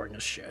get boring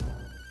as shit.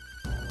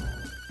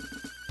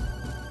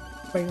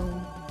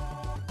 Bam.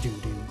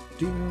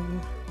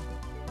 Do-do-do.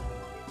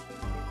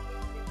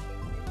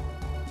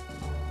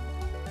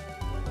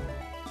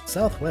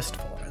 Southwest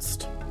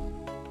Forest.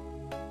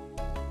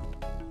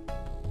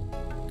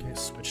 Okay,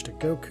 switch to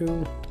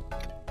Goku.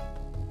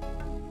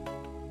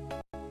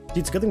 Dude,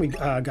 it's a good thing we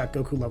got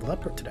Goku leveled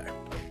up for today.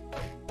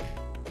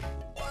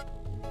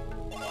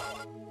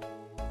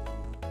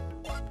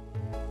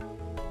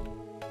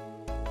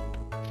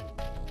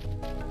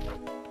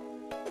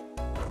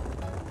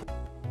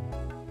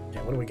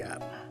 Okay, what do we got?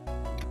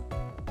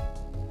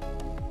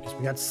 Guess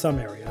we got some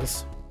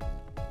areas.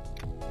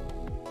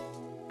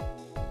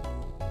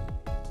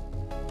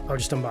 Oh,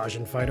 just a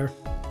Majin fighter.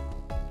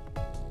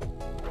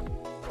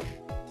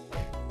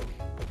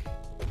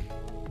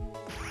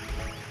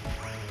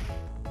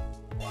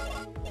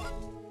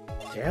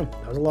 Damn,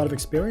 that was a lot of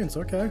experience,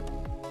 okay.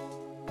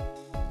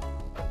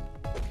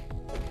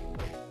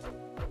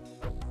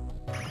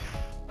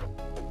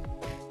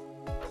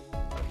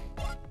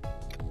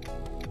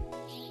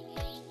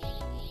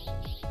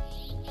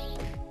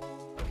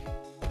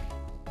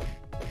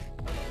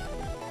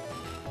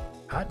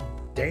 Hot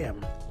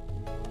damn.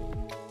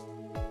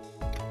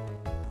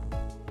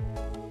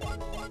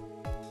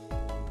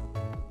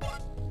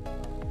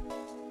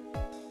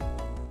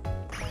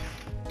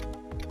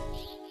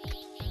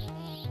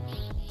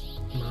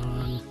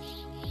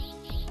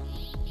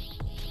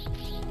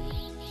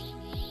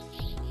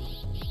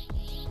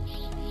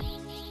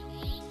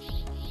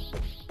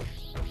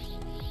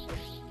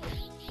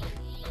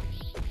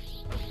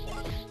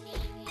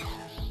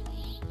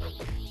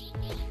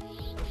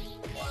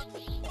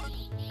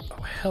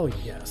 Hell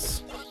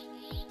yes.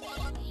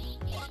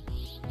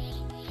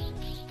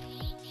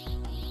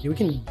 Yeah, we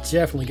can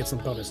definitely get some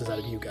bonuses out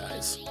of you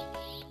guys.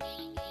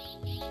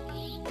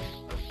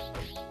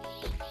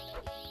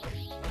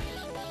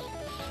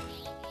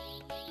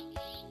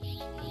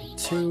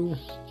 Two.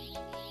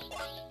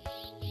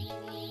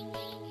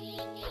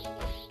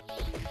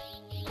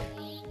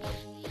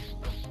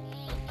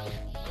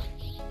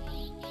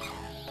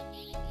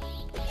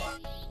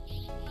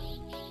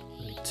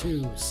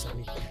 Two,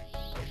 70.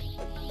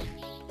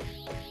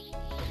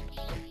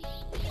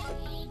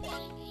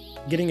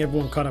 Getting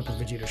everyone caught up with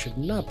Vegeta should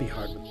not be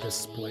hard with this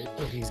split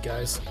with these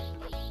guys.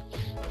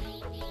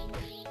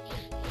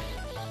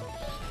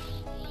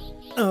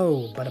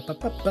 Oh,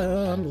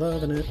 ba-da-ba-ba-ba, I'm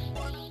loving it.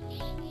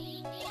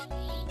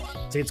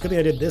 See, it's good that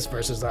I did this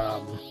versus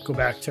go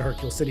back to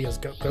Hercule City as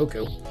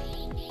Goku.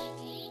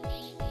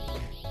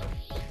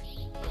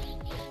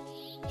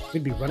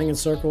 We'd be running in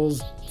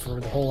circles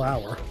for the whole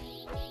hour.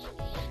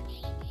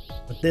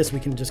 With this, we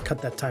can just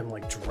cut that time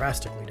like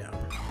drastically down.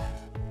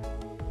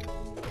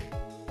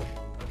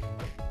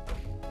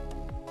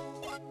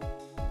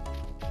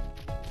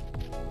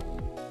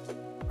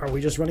 Are we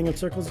just running in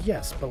circles?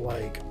 Yes, but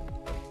like,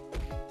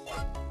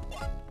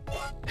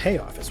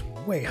 payoff is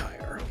way higher.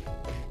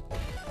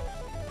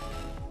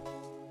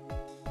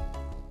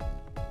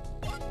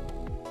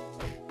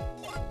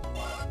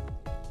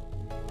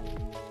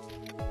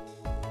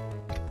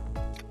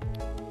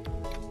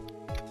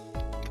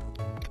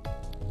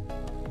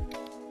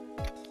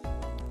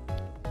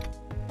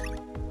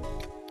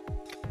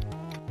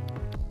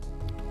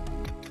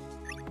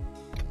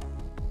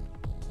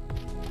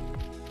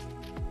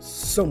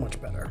 So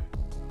much better.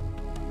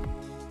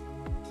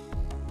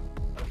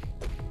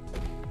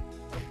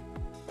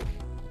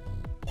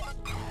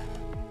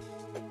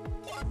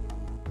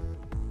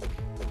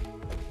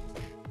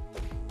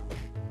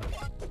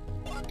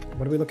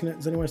 What are we looking at?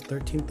 Is anyways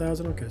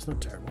 13,000? Okay, it's not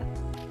terrible.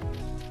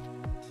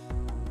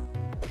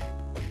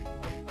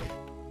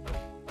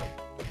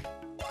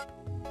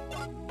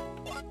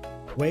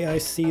 The way I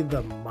see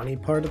the money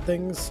part of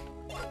things,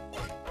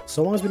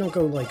 so long as we don't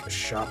go like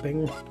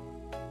shopping,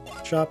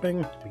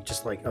 we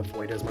just like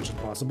avoid as much as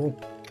possible.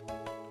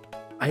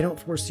 I don't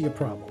foresee a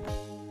problem.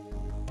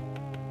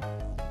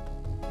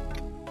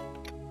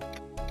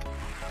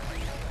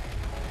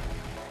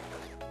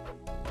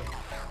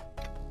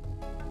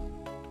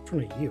 Which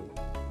one are you?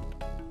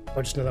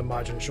 Oh, just another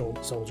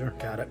Majin soldier.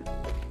 Got it.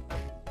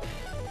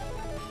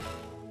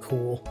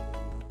 Cool.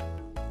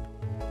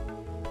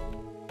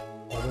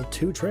 level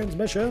 2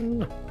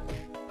 transmission.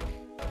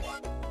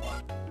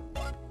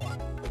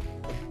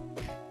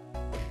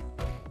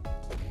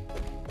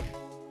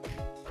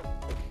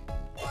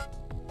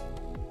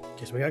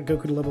 Okay, so we got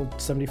Goku to level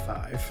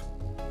 75.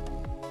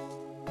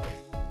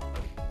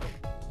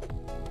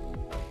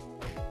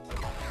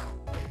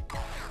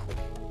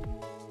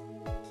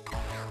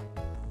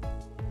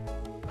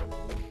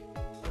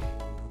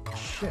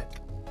 Shit.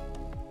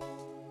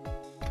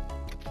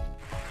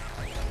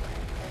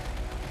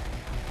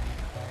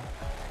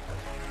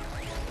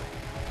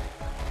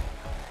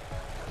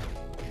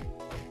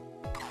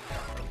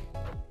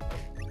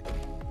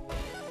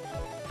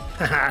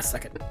 Haha,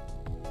 second.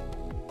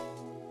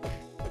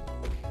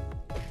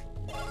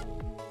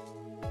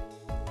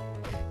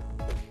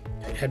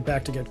 Okay, head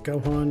back to get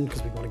Gohan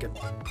because we want to get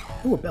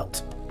a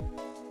belt.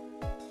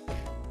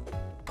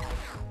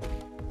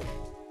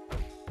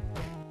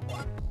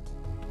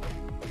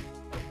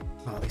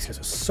 Oh, these guys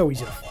are so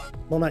easy to fight.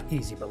 Well, not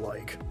easy, but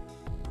like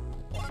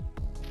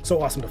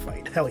so awesome to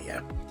fight. Hell yeah.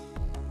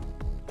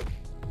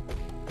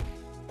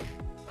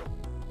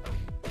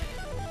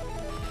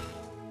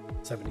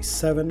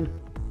 $77.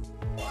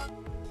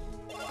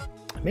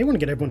 I may want to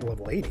get everyone to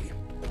level 80.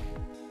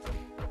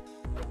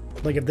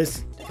 Like if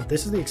this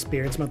is the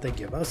experience amount they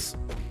give us,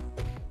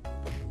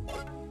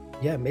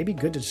 yeah, it may be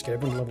good to just get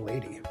everyone to level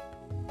 80.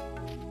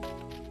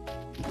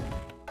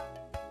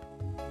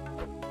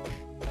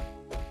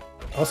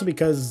 Also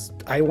because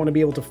I want to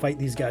be able to fight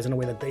these guys in a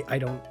way that I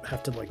don't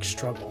have to like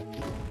struggle.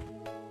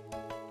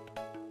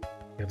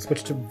 Let's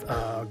switch to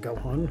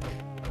Gohan.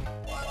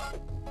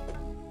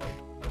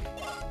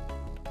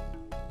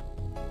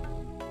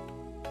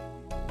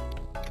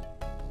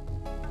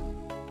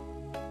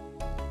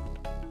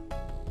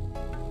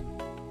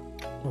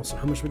 So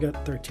how much we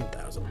got?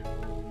 13,000.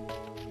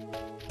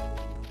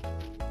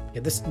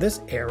 Yeah,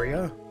 this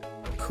area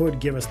could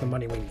give us the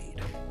money we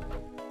need.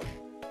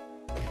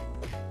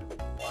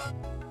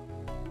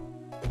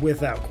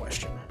 Without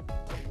question.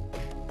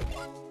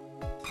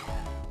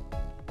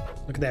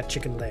 Look at that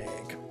chicken leg.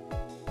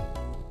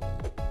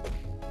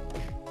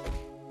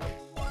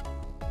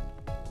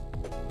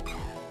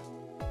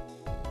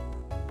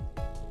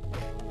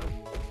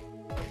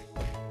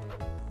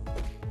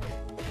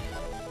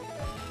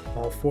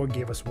 All 4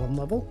 gave us 1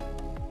 level.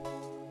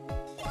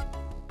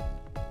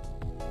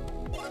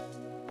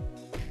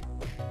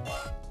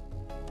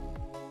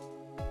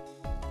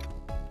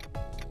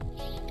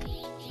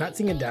 Not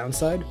seeing a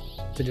downside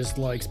to just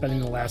like spending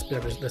the last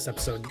bit of this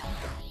episode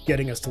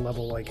getting us to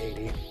level like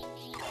 80.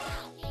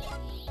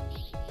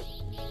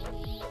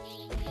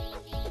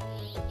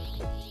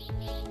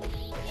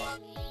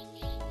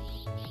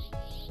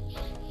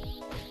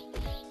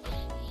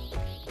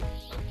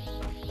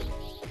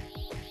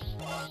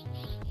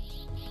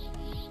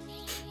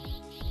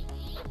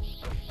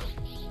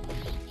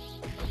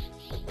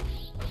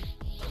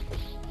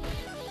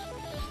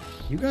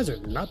 You guys are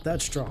not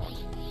that strong.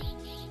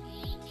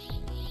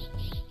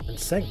 And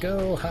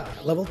Senko, ha,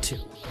 level 2.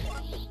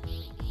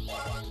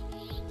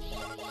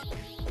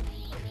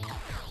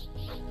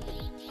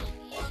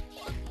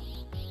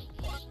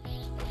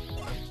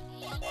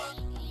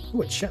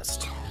 Ooh, a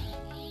chest.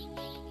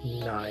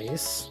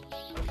 Nice.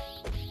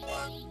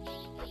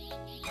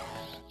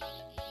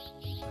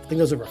 I think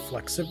those are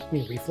reflective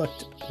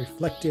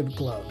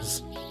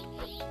gloves.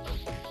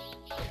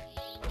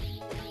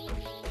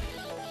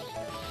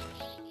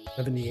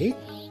 78?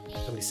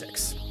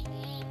 76.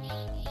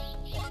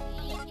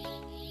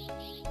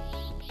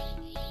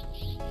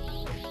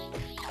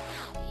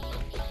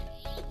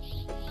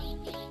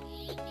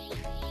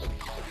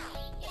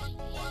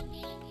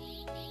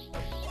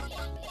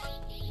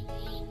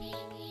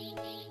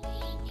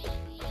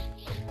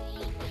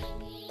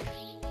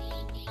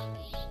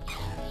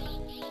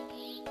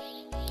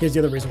 Here's the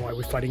other reason why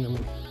we're fighting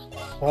them.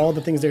 All the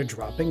things they're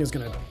dropping is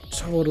going to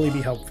totally be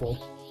helpful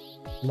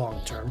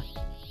long term.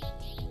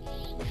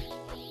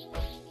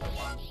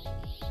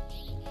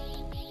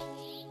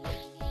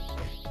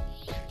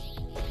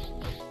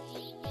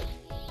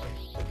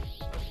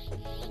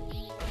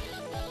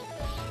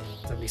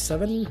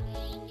 $77.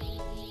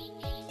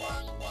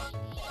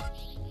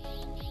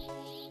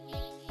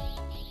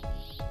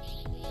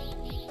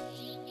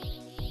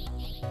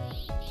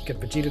 Get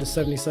Vegeta to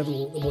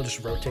 77. We'll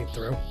just rotate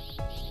through.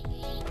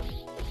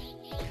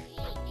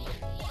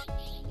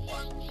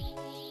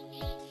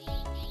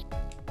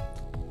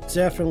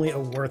 Definitely a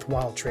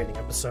worthwhile training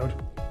episode.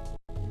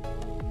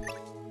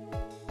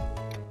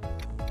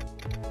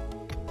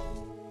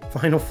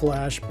 Final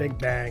Flash, Big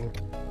Bang.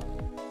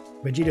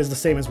 Vegeta is the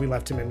same as we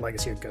left him in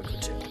Legacy of Goku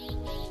II.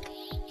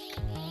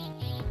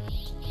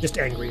 Just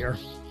angrier.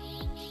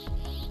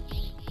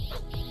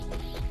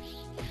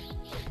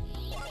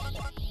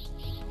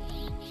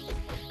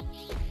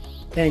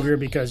 Angrier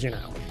because, you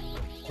know,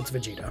 it's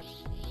Vegeta.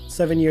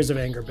 7 years of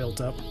anger built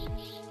up.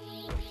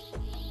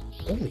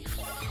 Holy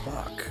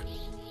fuck.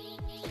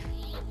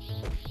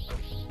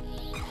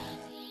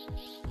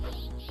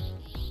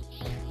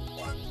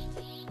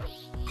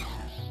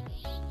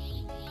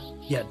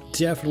 Yeah,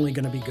 definitely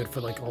going to be good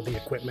for like all the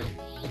equipment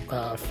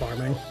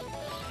farming.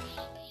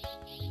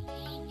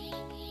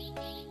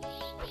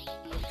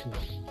 Can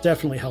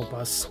definitely help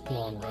us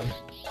long run.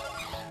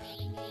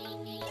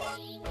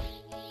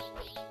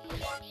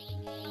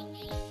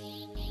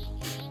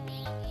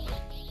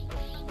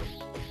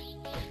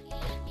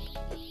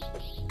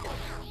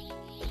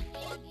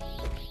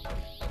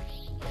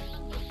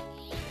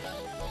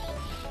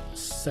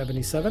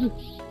 $77.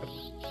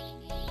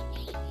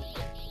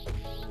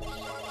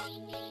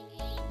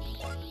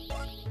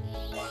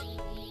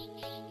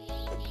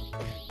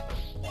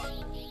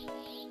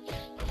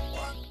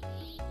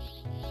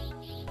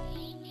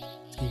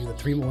 Give you the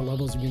 3 more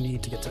levels you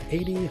need to get to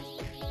 80.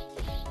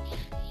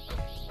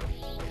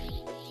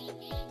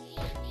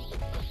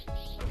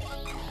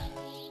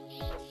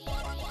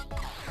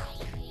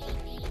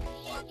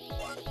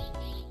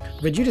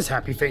 Vegeta's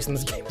happy face in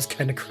this game is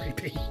kind of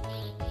creepy.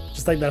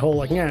 Just like that whole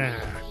like, nah.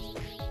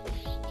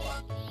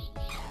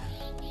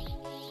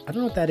 I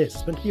don't know what that is.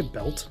 It's meant to be a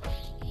belt.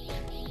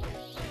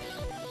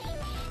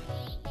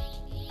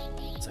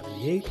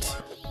 78.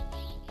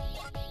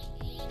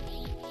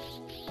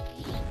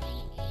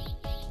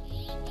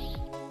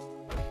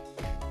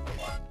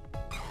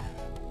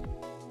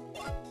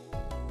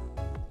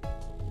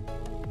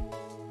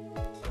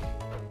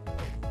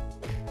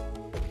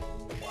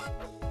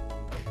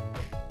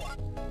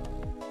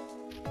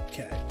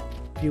 Okay,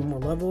 a few more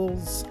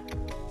levels.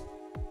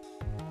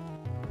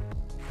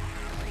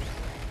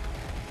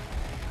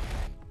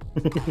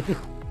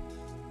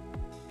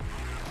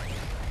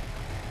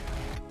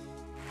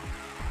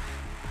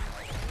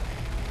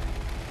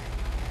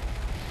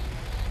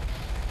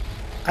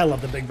 I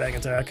love the Big Bang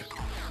attack.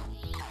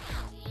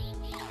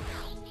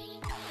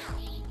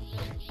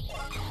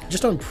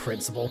 Just on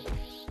principle.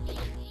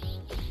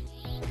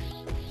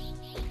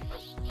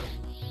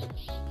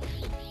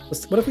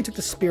 What if we took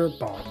the Spirit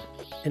Bomb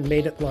and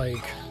made it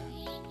like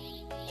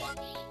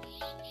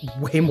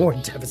way more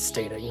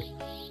devastating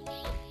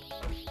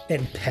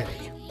and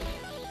petty?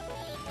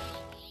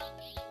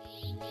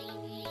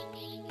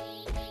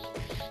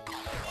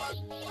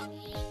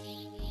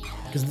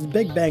 Because the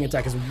Big Bang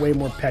attack is way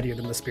more pettier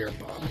than the Spirit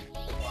Bomb.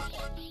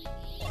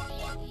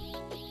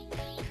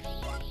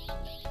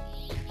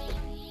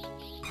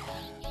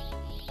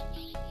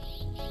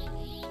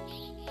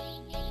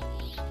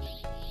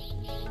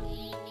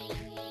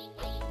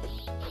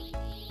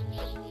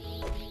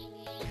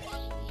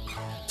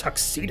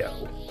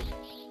 Tuxedo.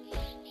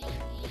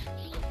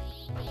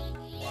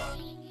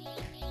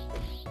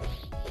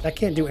 That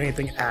can't do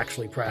anything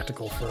actually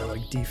practical for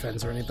like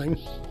defense or anything.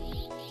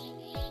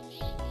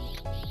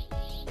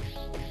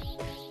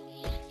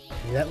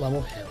 That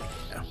level, hell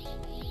yeah.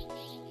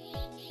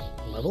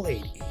 Level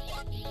 80.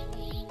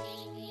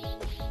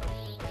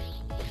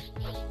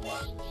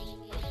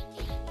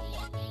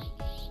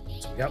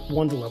 So we got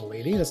 1 to level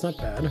 80, that's not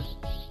bad.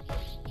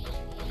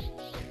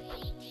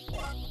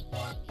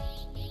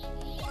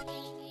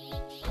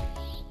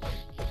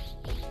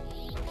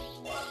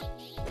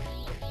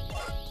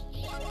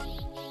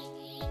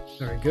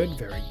 Very good,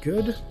 very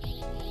good.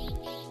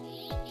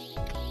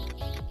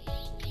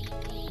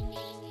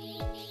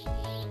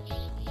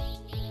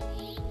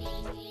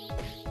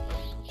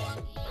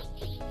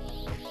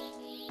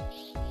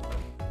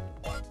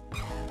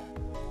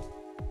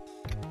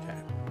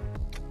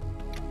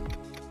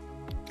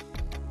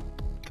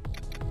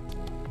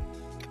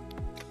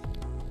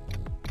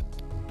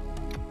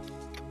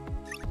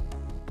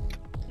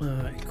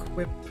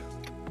 Equip.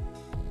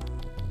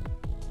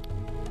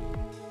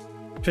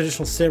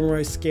 Traditional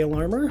samurai scale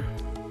armor.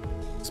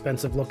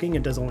 Expensive looking,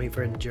 it does only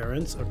for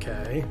endurance.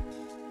 Okay.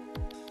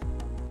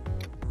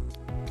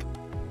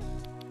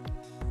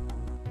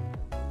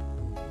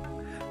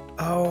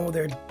 Oh,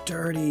 they're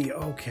dirty.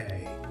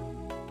 Okay.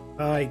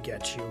 I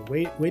get you.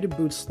 Weighted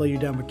boots slow you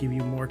down but give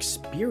you more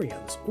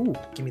experience. Ooh,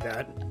 give me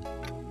that.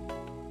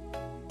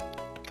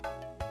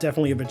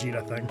 Definitely a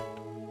Vegeta thing.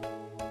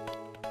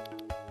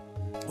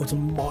 Oh, it's a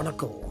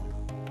monocle.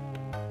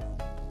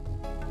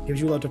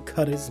 Gives you a lot of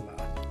charisma.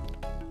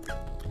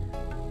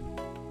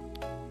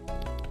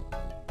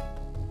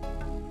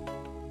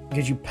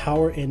 Gives you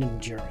power and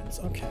endurance.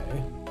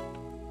 Okay.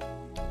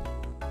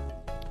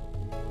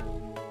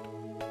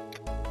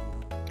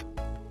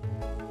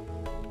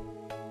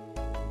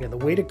 Yeah, the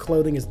weighted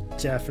clothing is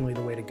definitely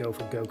the way to go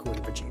for Goku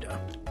and Vegeta.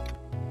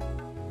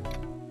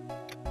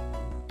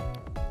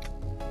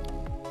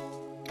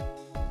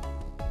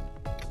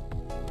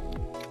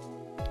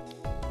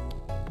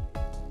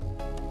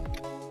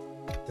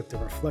 Get the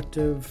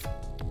reflective.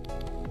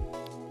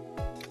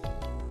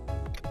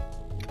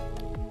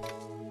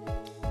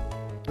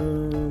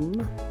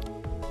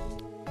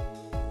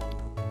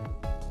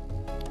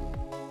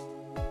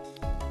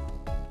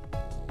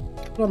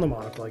 Put on the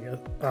monocle, I guess.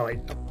 Oh, wait.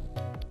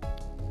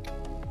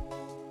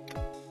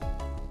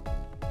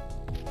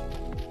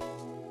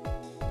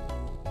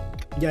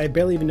 Yeah, I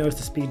barely even noticed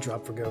the speed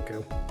drop for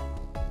Goku.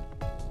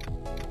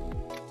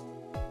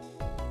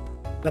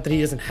 Not that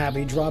he doesn't have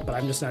a drop, but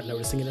I'm just not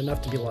noticing it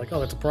enough to be like, oh,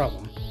 that's a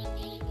problem.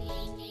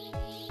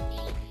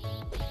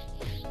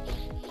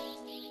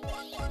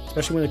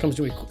 Especially when it comes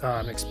to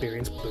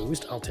experience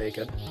boost, I'll take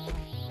it.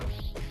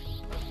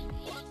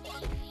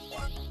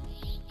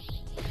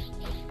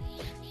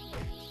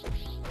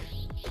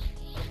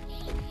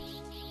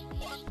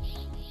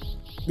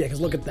 Yeah, because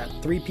look at that.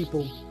 3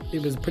 people,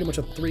 it was pretty much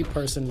a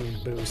 3-person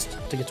boost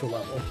to get to a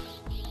level.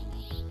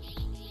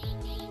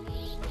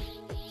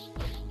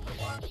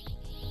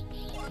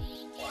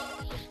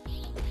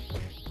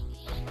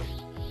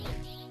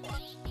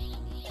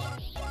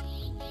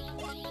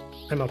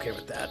 I'm okay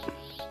with that.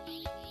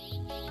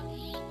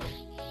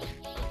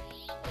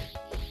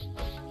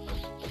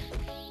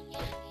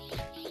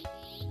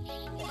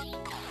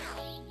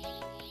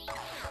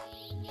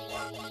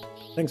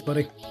 Thanks,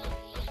 buddy.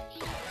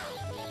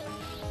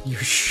 Your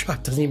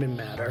shot doesn't even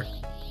matter.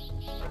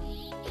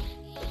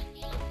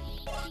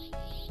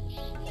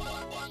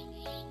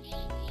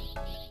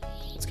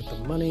 Let's get the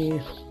money.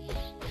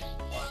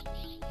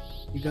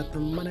 You got the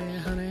money,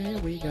 honey.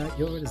 We got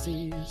your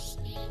disease.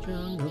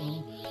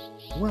 Jungle.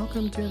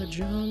 Welcome to the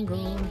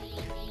jungle.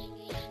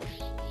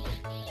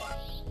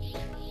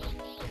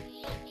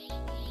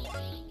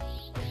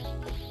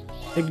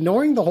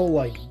 Ignoring the whole,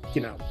 like,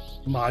 you know,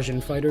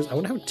 Majin fighters, I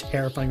wonder how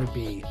terrifying it would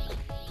be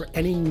for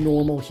any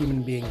normal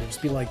human being to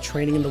just be like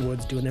training in the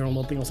woods, doing their own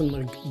little thing, all of a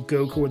sudden like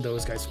Goku or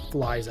those guys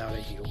flies out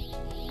at you,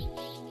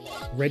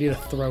 ready to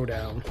throw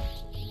down.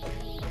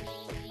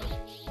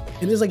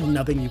 And there's like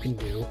nothing you can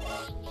do.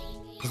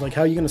 It's like,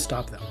 how are you gonna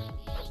stop them?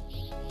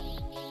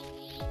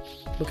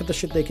 Look at the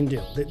shit they can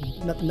do.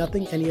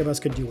 Nothing any of us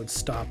could do would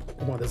stop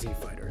one of the Z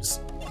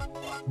fighters.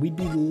 We'd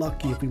be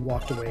lucky if we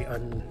walked away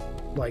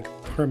like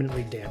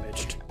permanently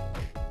damaged.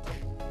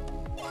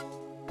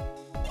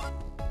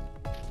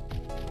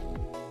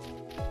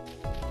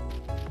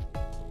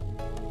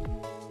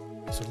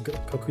 So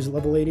Goku's at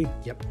level 80?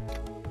 Yep.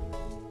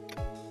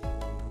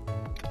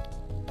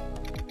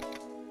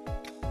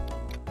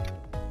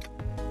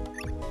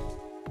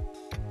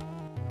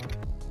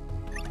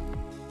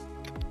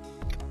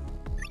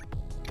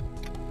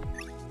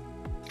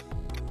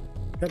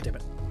 God damn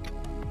it.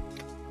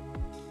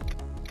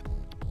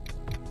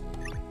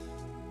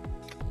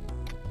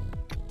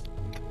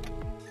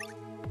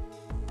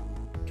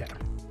 Okay.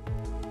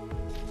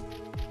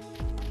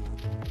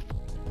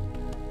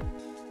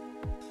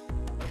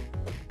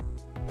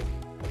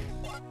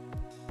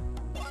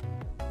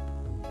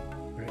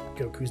 Alright,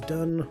 Goku's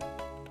done.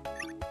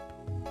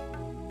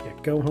 Get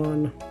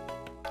Gohan.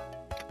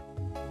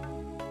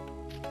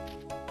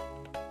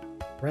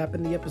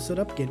 Wrapping the episode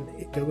up, getting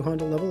Gohan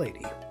to level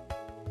 80.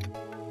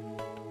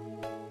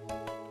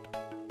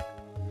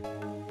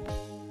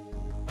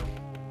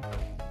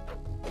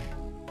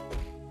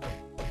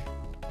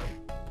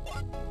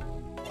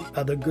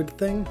 Other good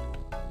thing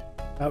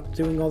about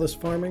doing all this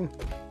farming,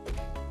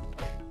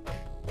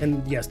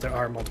 and yes, there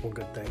are multiple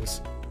good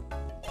things.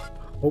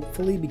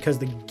 Hopefully, because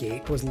the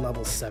gate was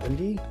level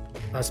 70,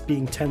 us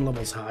being 10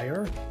 levels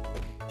higher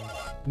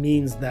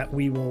means that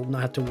we will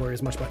not have to worry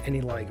as much about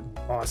any like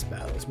boss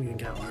battles we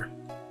encounter,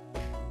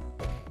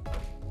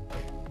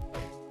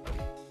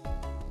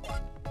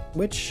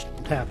 which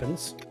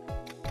happens.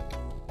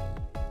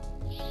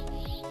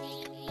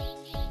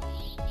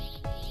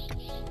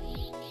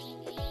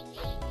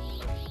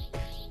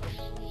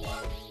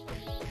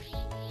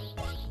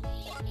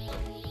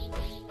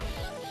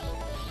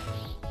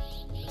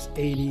 It's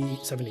 80,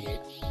 78.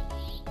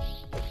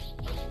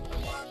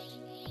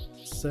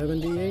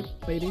 78,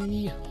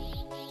 baby.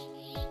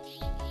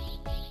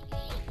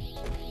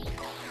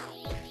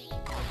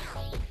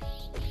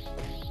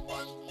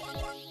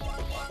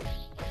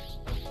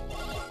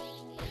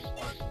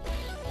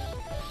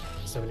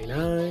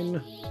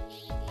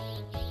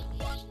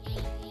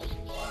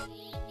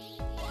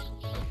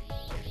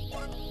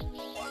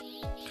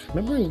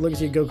 Remember in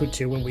Legacy of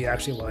Goku II when we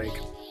actually like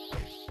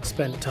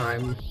spent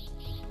time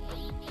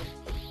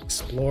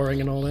exploring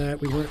and all that?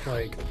 We weren't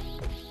like,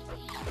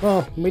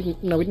 well, we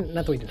didn't. No, we didn't.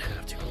 Not that we didn't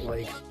have to. But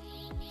like,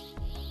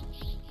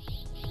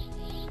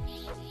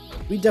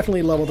 we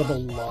definitely leveled up a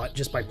lot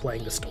just by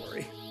playing the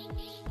story.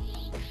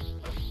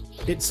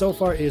 It so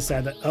far is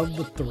sad that of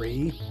the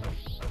 3,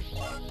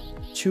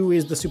 2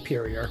 is the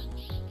superior.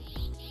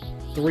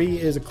 3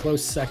 is a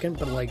close second,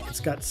 but like it's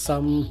got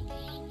some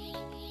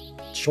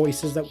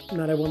choices that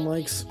not everyone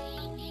likes.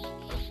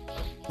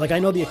 Like I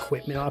know the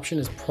equipment option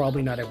is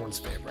probably not everyone's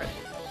favorite.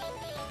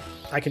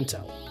 I can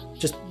tell.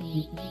 Just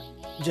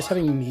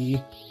having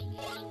me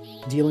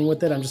dealing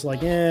with it, I'm just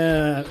like,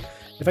 yeah,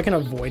 if I can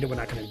avoid it, we're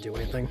not going to do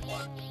anything.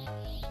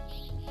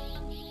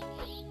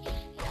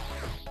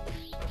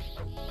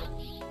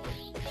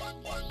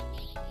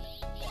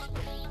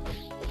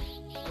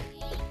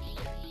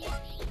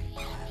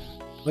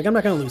 Like, I'm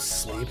not going to lose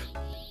sleep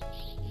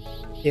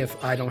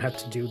if I don't have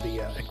to do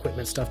the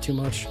equipment stuff too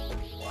much.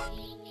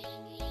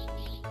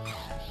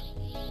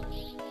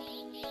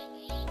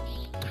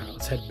 Alright,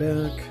 let's head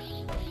back.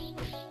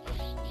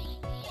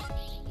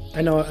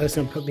 I know it's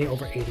going to put me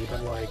over 80,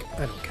 but, like,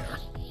 I don't care.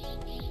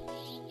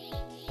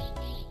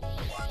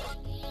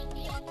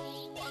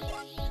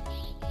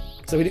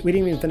 So we didn't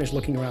even finish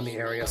looking around the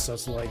area, so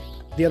it's like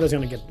the other's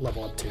gonna get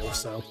level up too,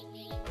 so.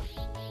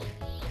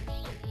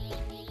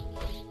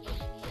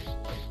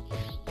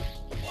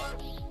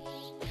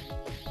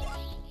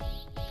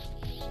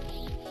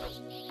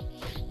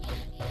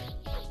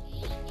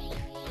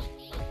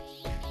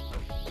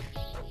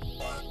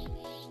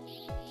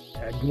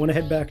 I want to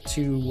head back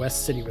to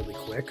West City really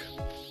quick.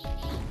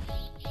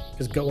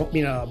 Because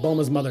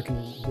Bulma's mother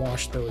can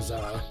wash those,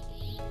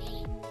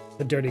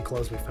 the dirty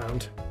clothes we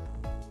found.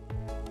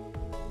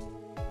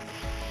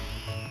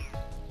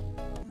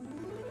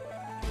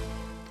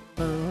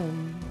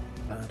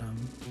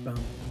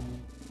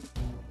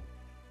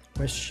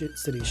 West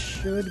City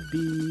should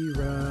be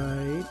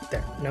right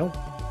there. No?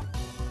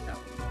 No.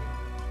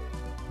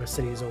 West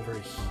City is over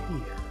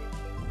here.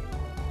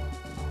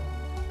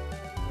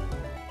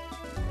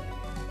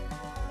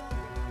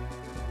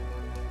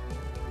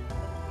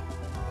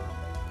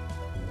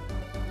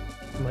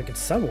 Like it's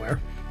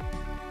somewhere.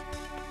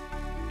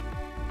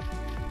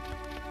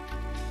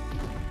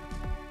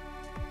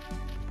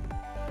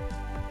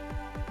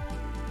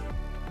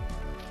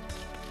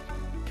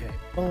 Okay,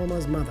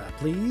 Bulma's mother,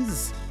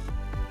 please.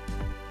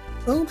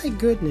 Oh my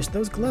goodness,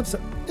 those gloves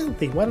are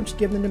filthy. Why don't you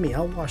give them to me?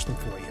 I'll wash them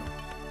for you.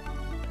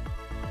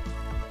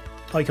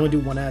 Oh, you can only do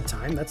one at a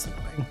time? That's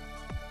annoying.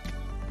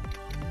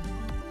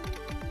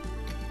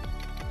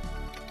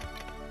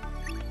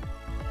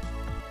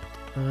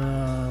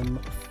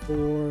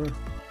 For...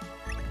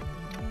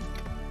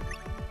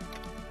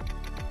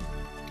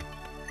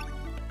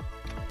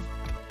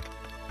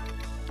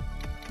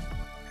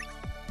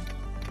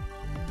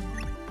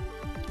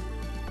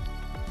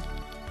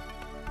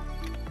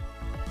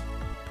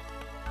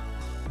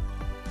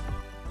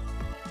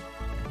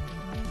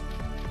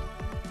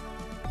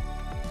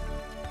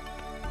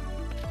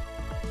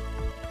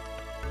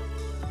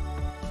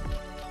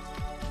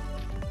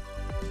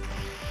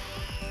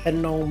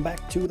 Heading on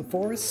back to the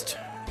forest.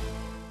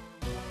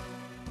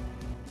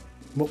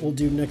 What we'll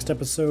do next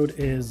episode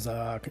is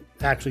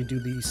actually do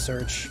the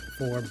search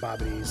for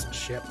Babidi's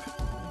ship.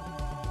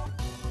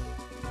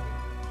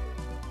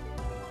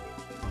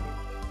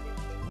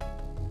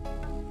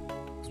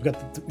 We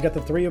got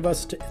the three of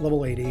us to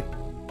level 80.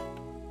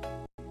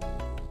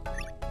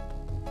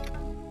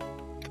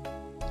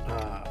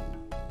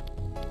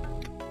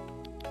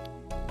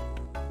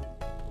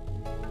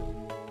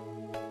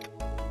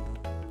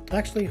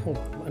 Actually, hold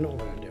on. I know what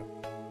we're gonna do.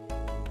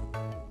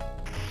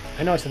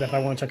 I know I said that, but I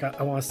want to check out.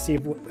 I want to see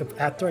if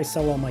after I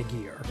sell all my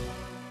gear,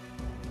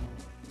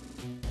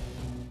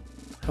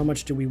 how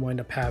much do we wind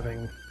up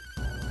having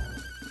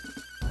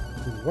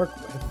to work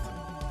with?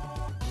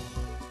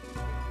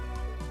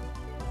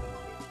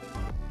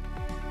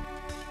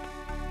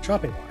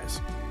 Shopping wise.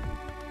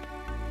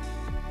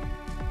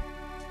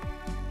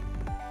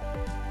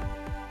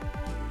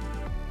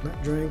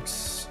 Not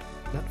drinks,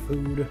 not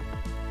food.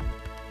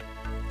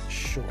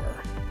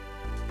 Sure.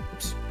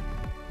 Oops.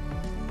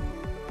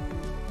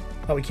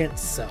 Oh, we can't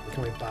sell. We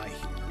can only buy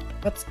here.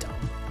 That's dumb.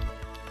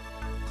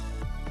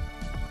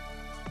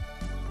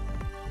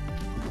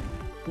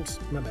 Oops,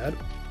 my bad.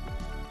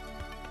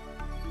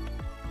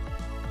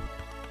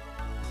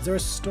 Is there a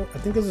store? I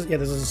think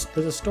there's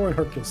a store in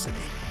Hercule City.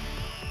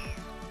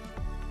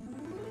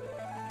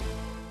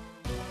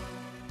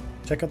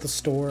 Check out the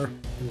store,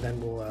 and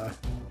then we'll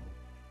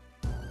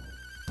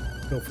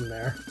go from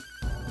there.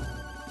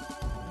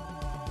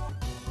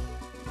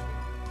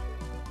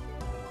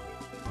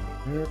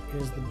 Where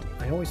is the...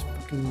 I always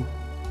fucking...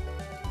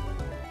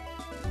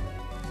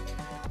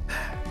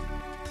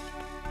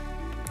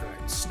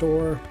 Alright,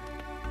 store.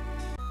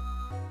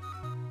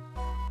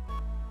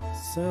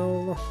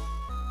 Sell.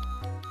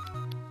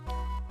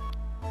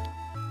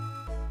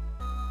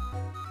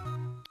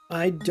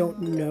 I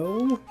don't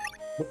know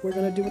what we're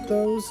gonna do with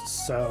those,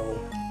 so...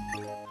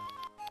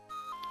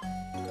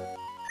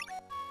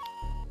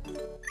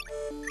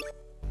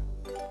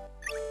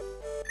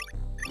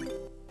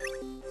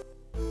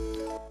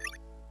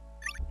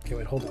 Okay,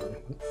 wait, hold on.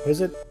 What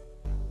is it?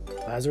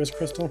 Lazarus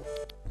crystal?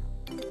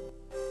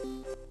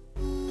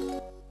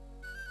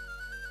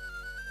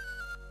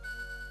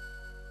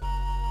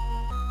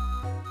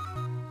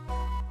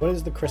 What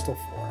is the crystal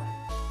for?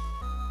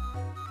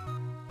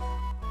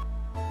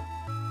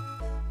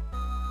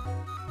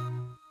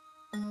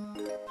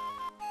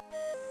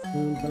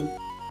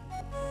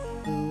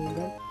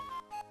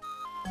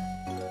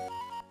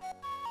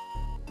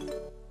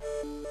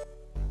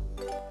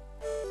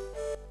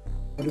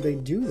 What do they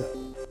do, though?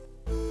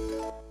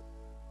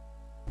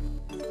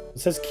 It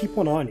says keep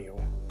one on you.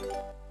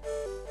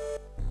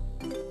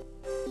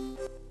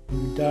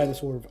 When you die,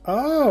 this will...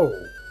 Oh!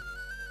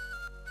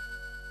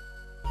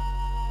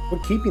 We're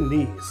keeping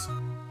these.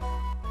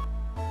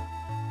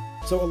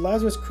 So a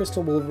Lazarus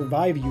crystal will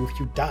revive you if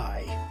you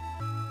die.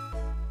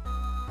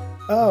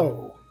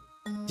 Oh.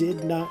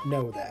 Did not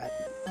know that.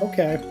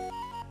 Okay.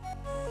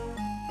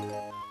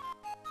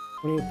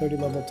 20 or 30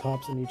 level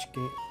tops in each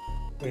game.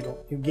 Wait,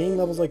 you gain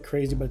levels like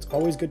crazy, but it's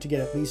always good to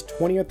get at least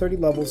 20 or 30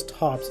 levels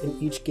tops in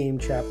each game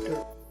chapter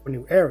or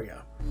new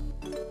area.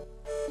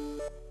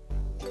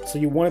 So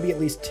you want to be at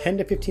least 10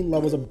 to 15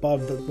 levels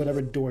above whatever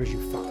doors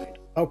you find.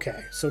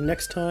 Okay, so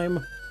next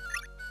time...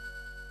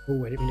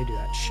 Oh, I didn't mean to do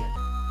that shit.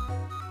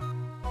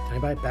 Can I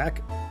buy it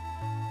back?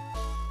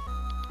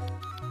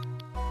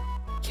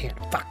 Can't.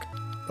 Fuck.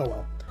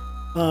 Oh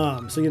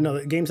well. So you know,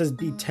 the game says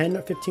be 10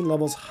 or 15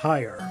 levels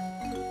higher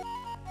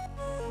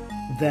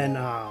than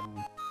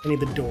any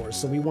of the doors.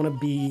 So we want to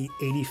be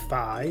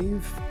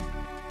 85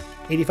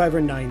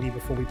 or 90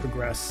 before we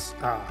progress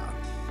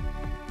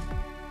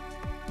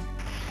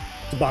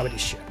to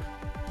Babidi's ship.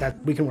 That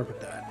we can work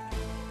with that.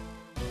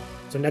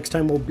 So next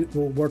time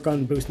we'll work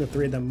on boosting the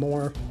 3 of them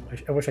more.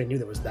 I wish I knew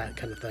there was that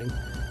kind of thing.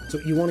 So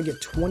you want to get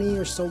 20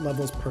 or so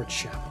levels per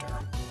chapter.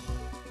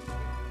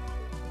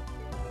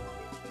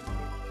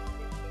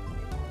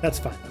 That's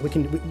fine.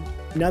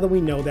 Now that we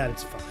know that,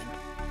 it's fine.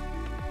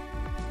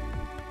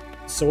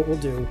 So what we'll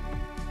do...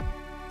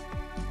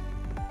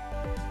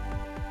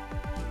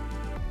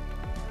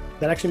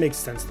 That actually makes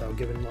sense, though,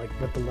 given like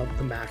what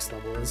the max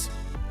level is.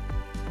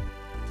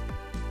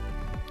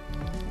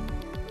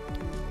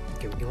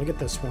 Okay, we can only get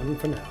this one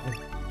for now.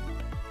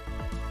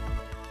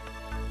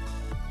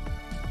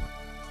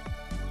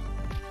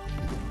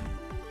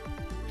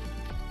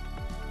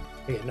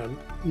 Okay, now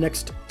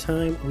next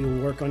time we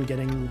will work on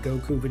getting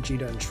Goku,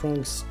 Vegeta, and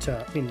Trunks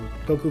to,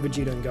 Goku,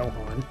 Vegeta, and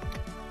Gohan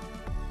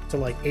to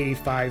like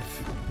 85,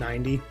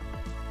 90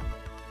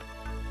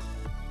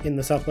 in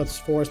the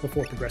Southwest Forest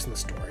before progressing the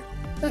story.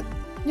 That,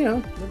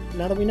 now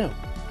that we know.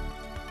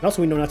 And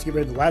also we know not to get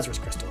rid of the Lazarus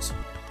crystals.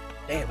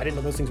 Damn, I didn't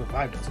know those things were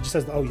 5 dollars. It just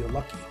says, oh, you're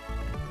lucky.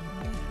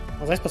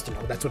 How was I supposed to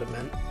know that's what it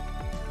meant?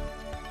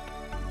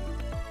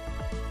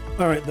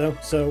 Alright, though,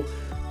 so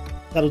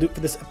that'll do it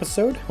for this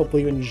episode.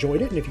 Hopefully you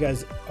enjoyed it, and if you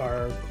guys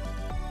are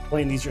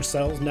playing these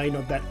yourselves, now you know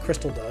what that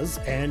crystal does,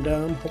 and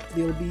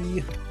hopefully it'll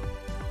be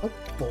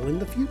helpful in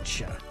the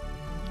future.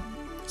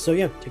 So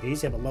yeah, take it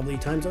easy, have a lovely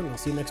time zone, and I'll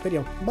see you in the next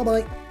video.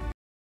 Bye-bye!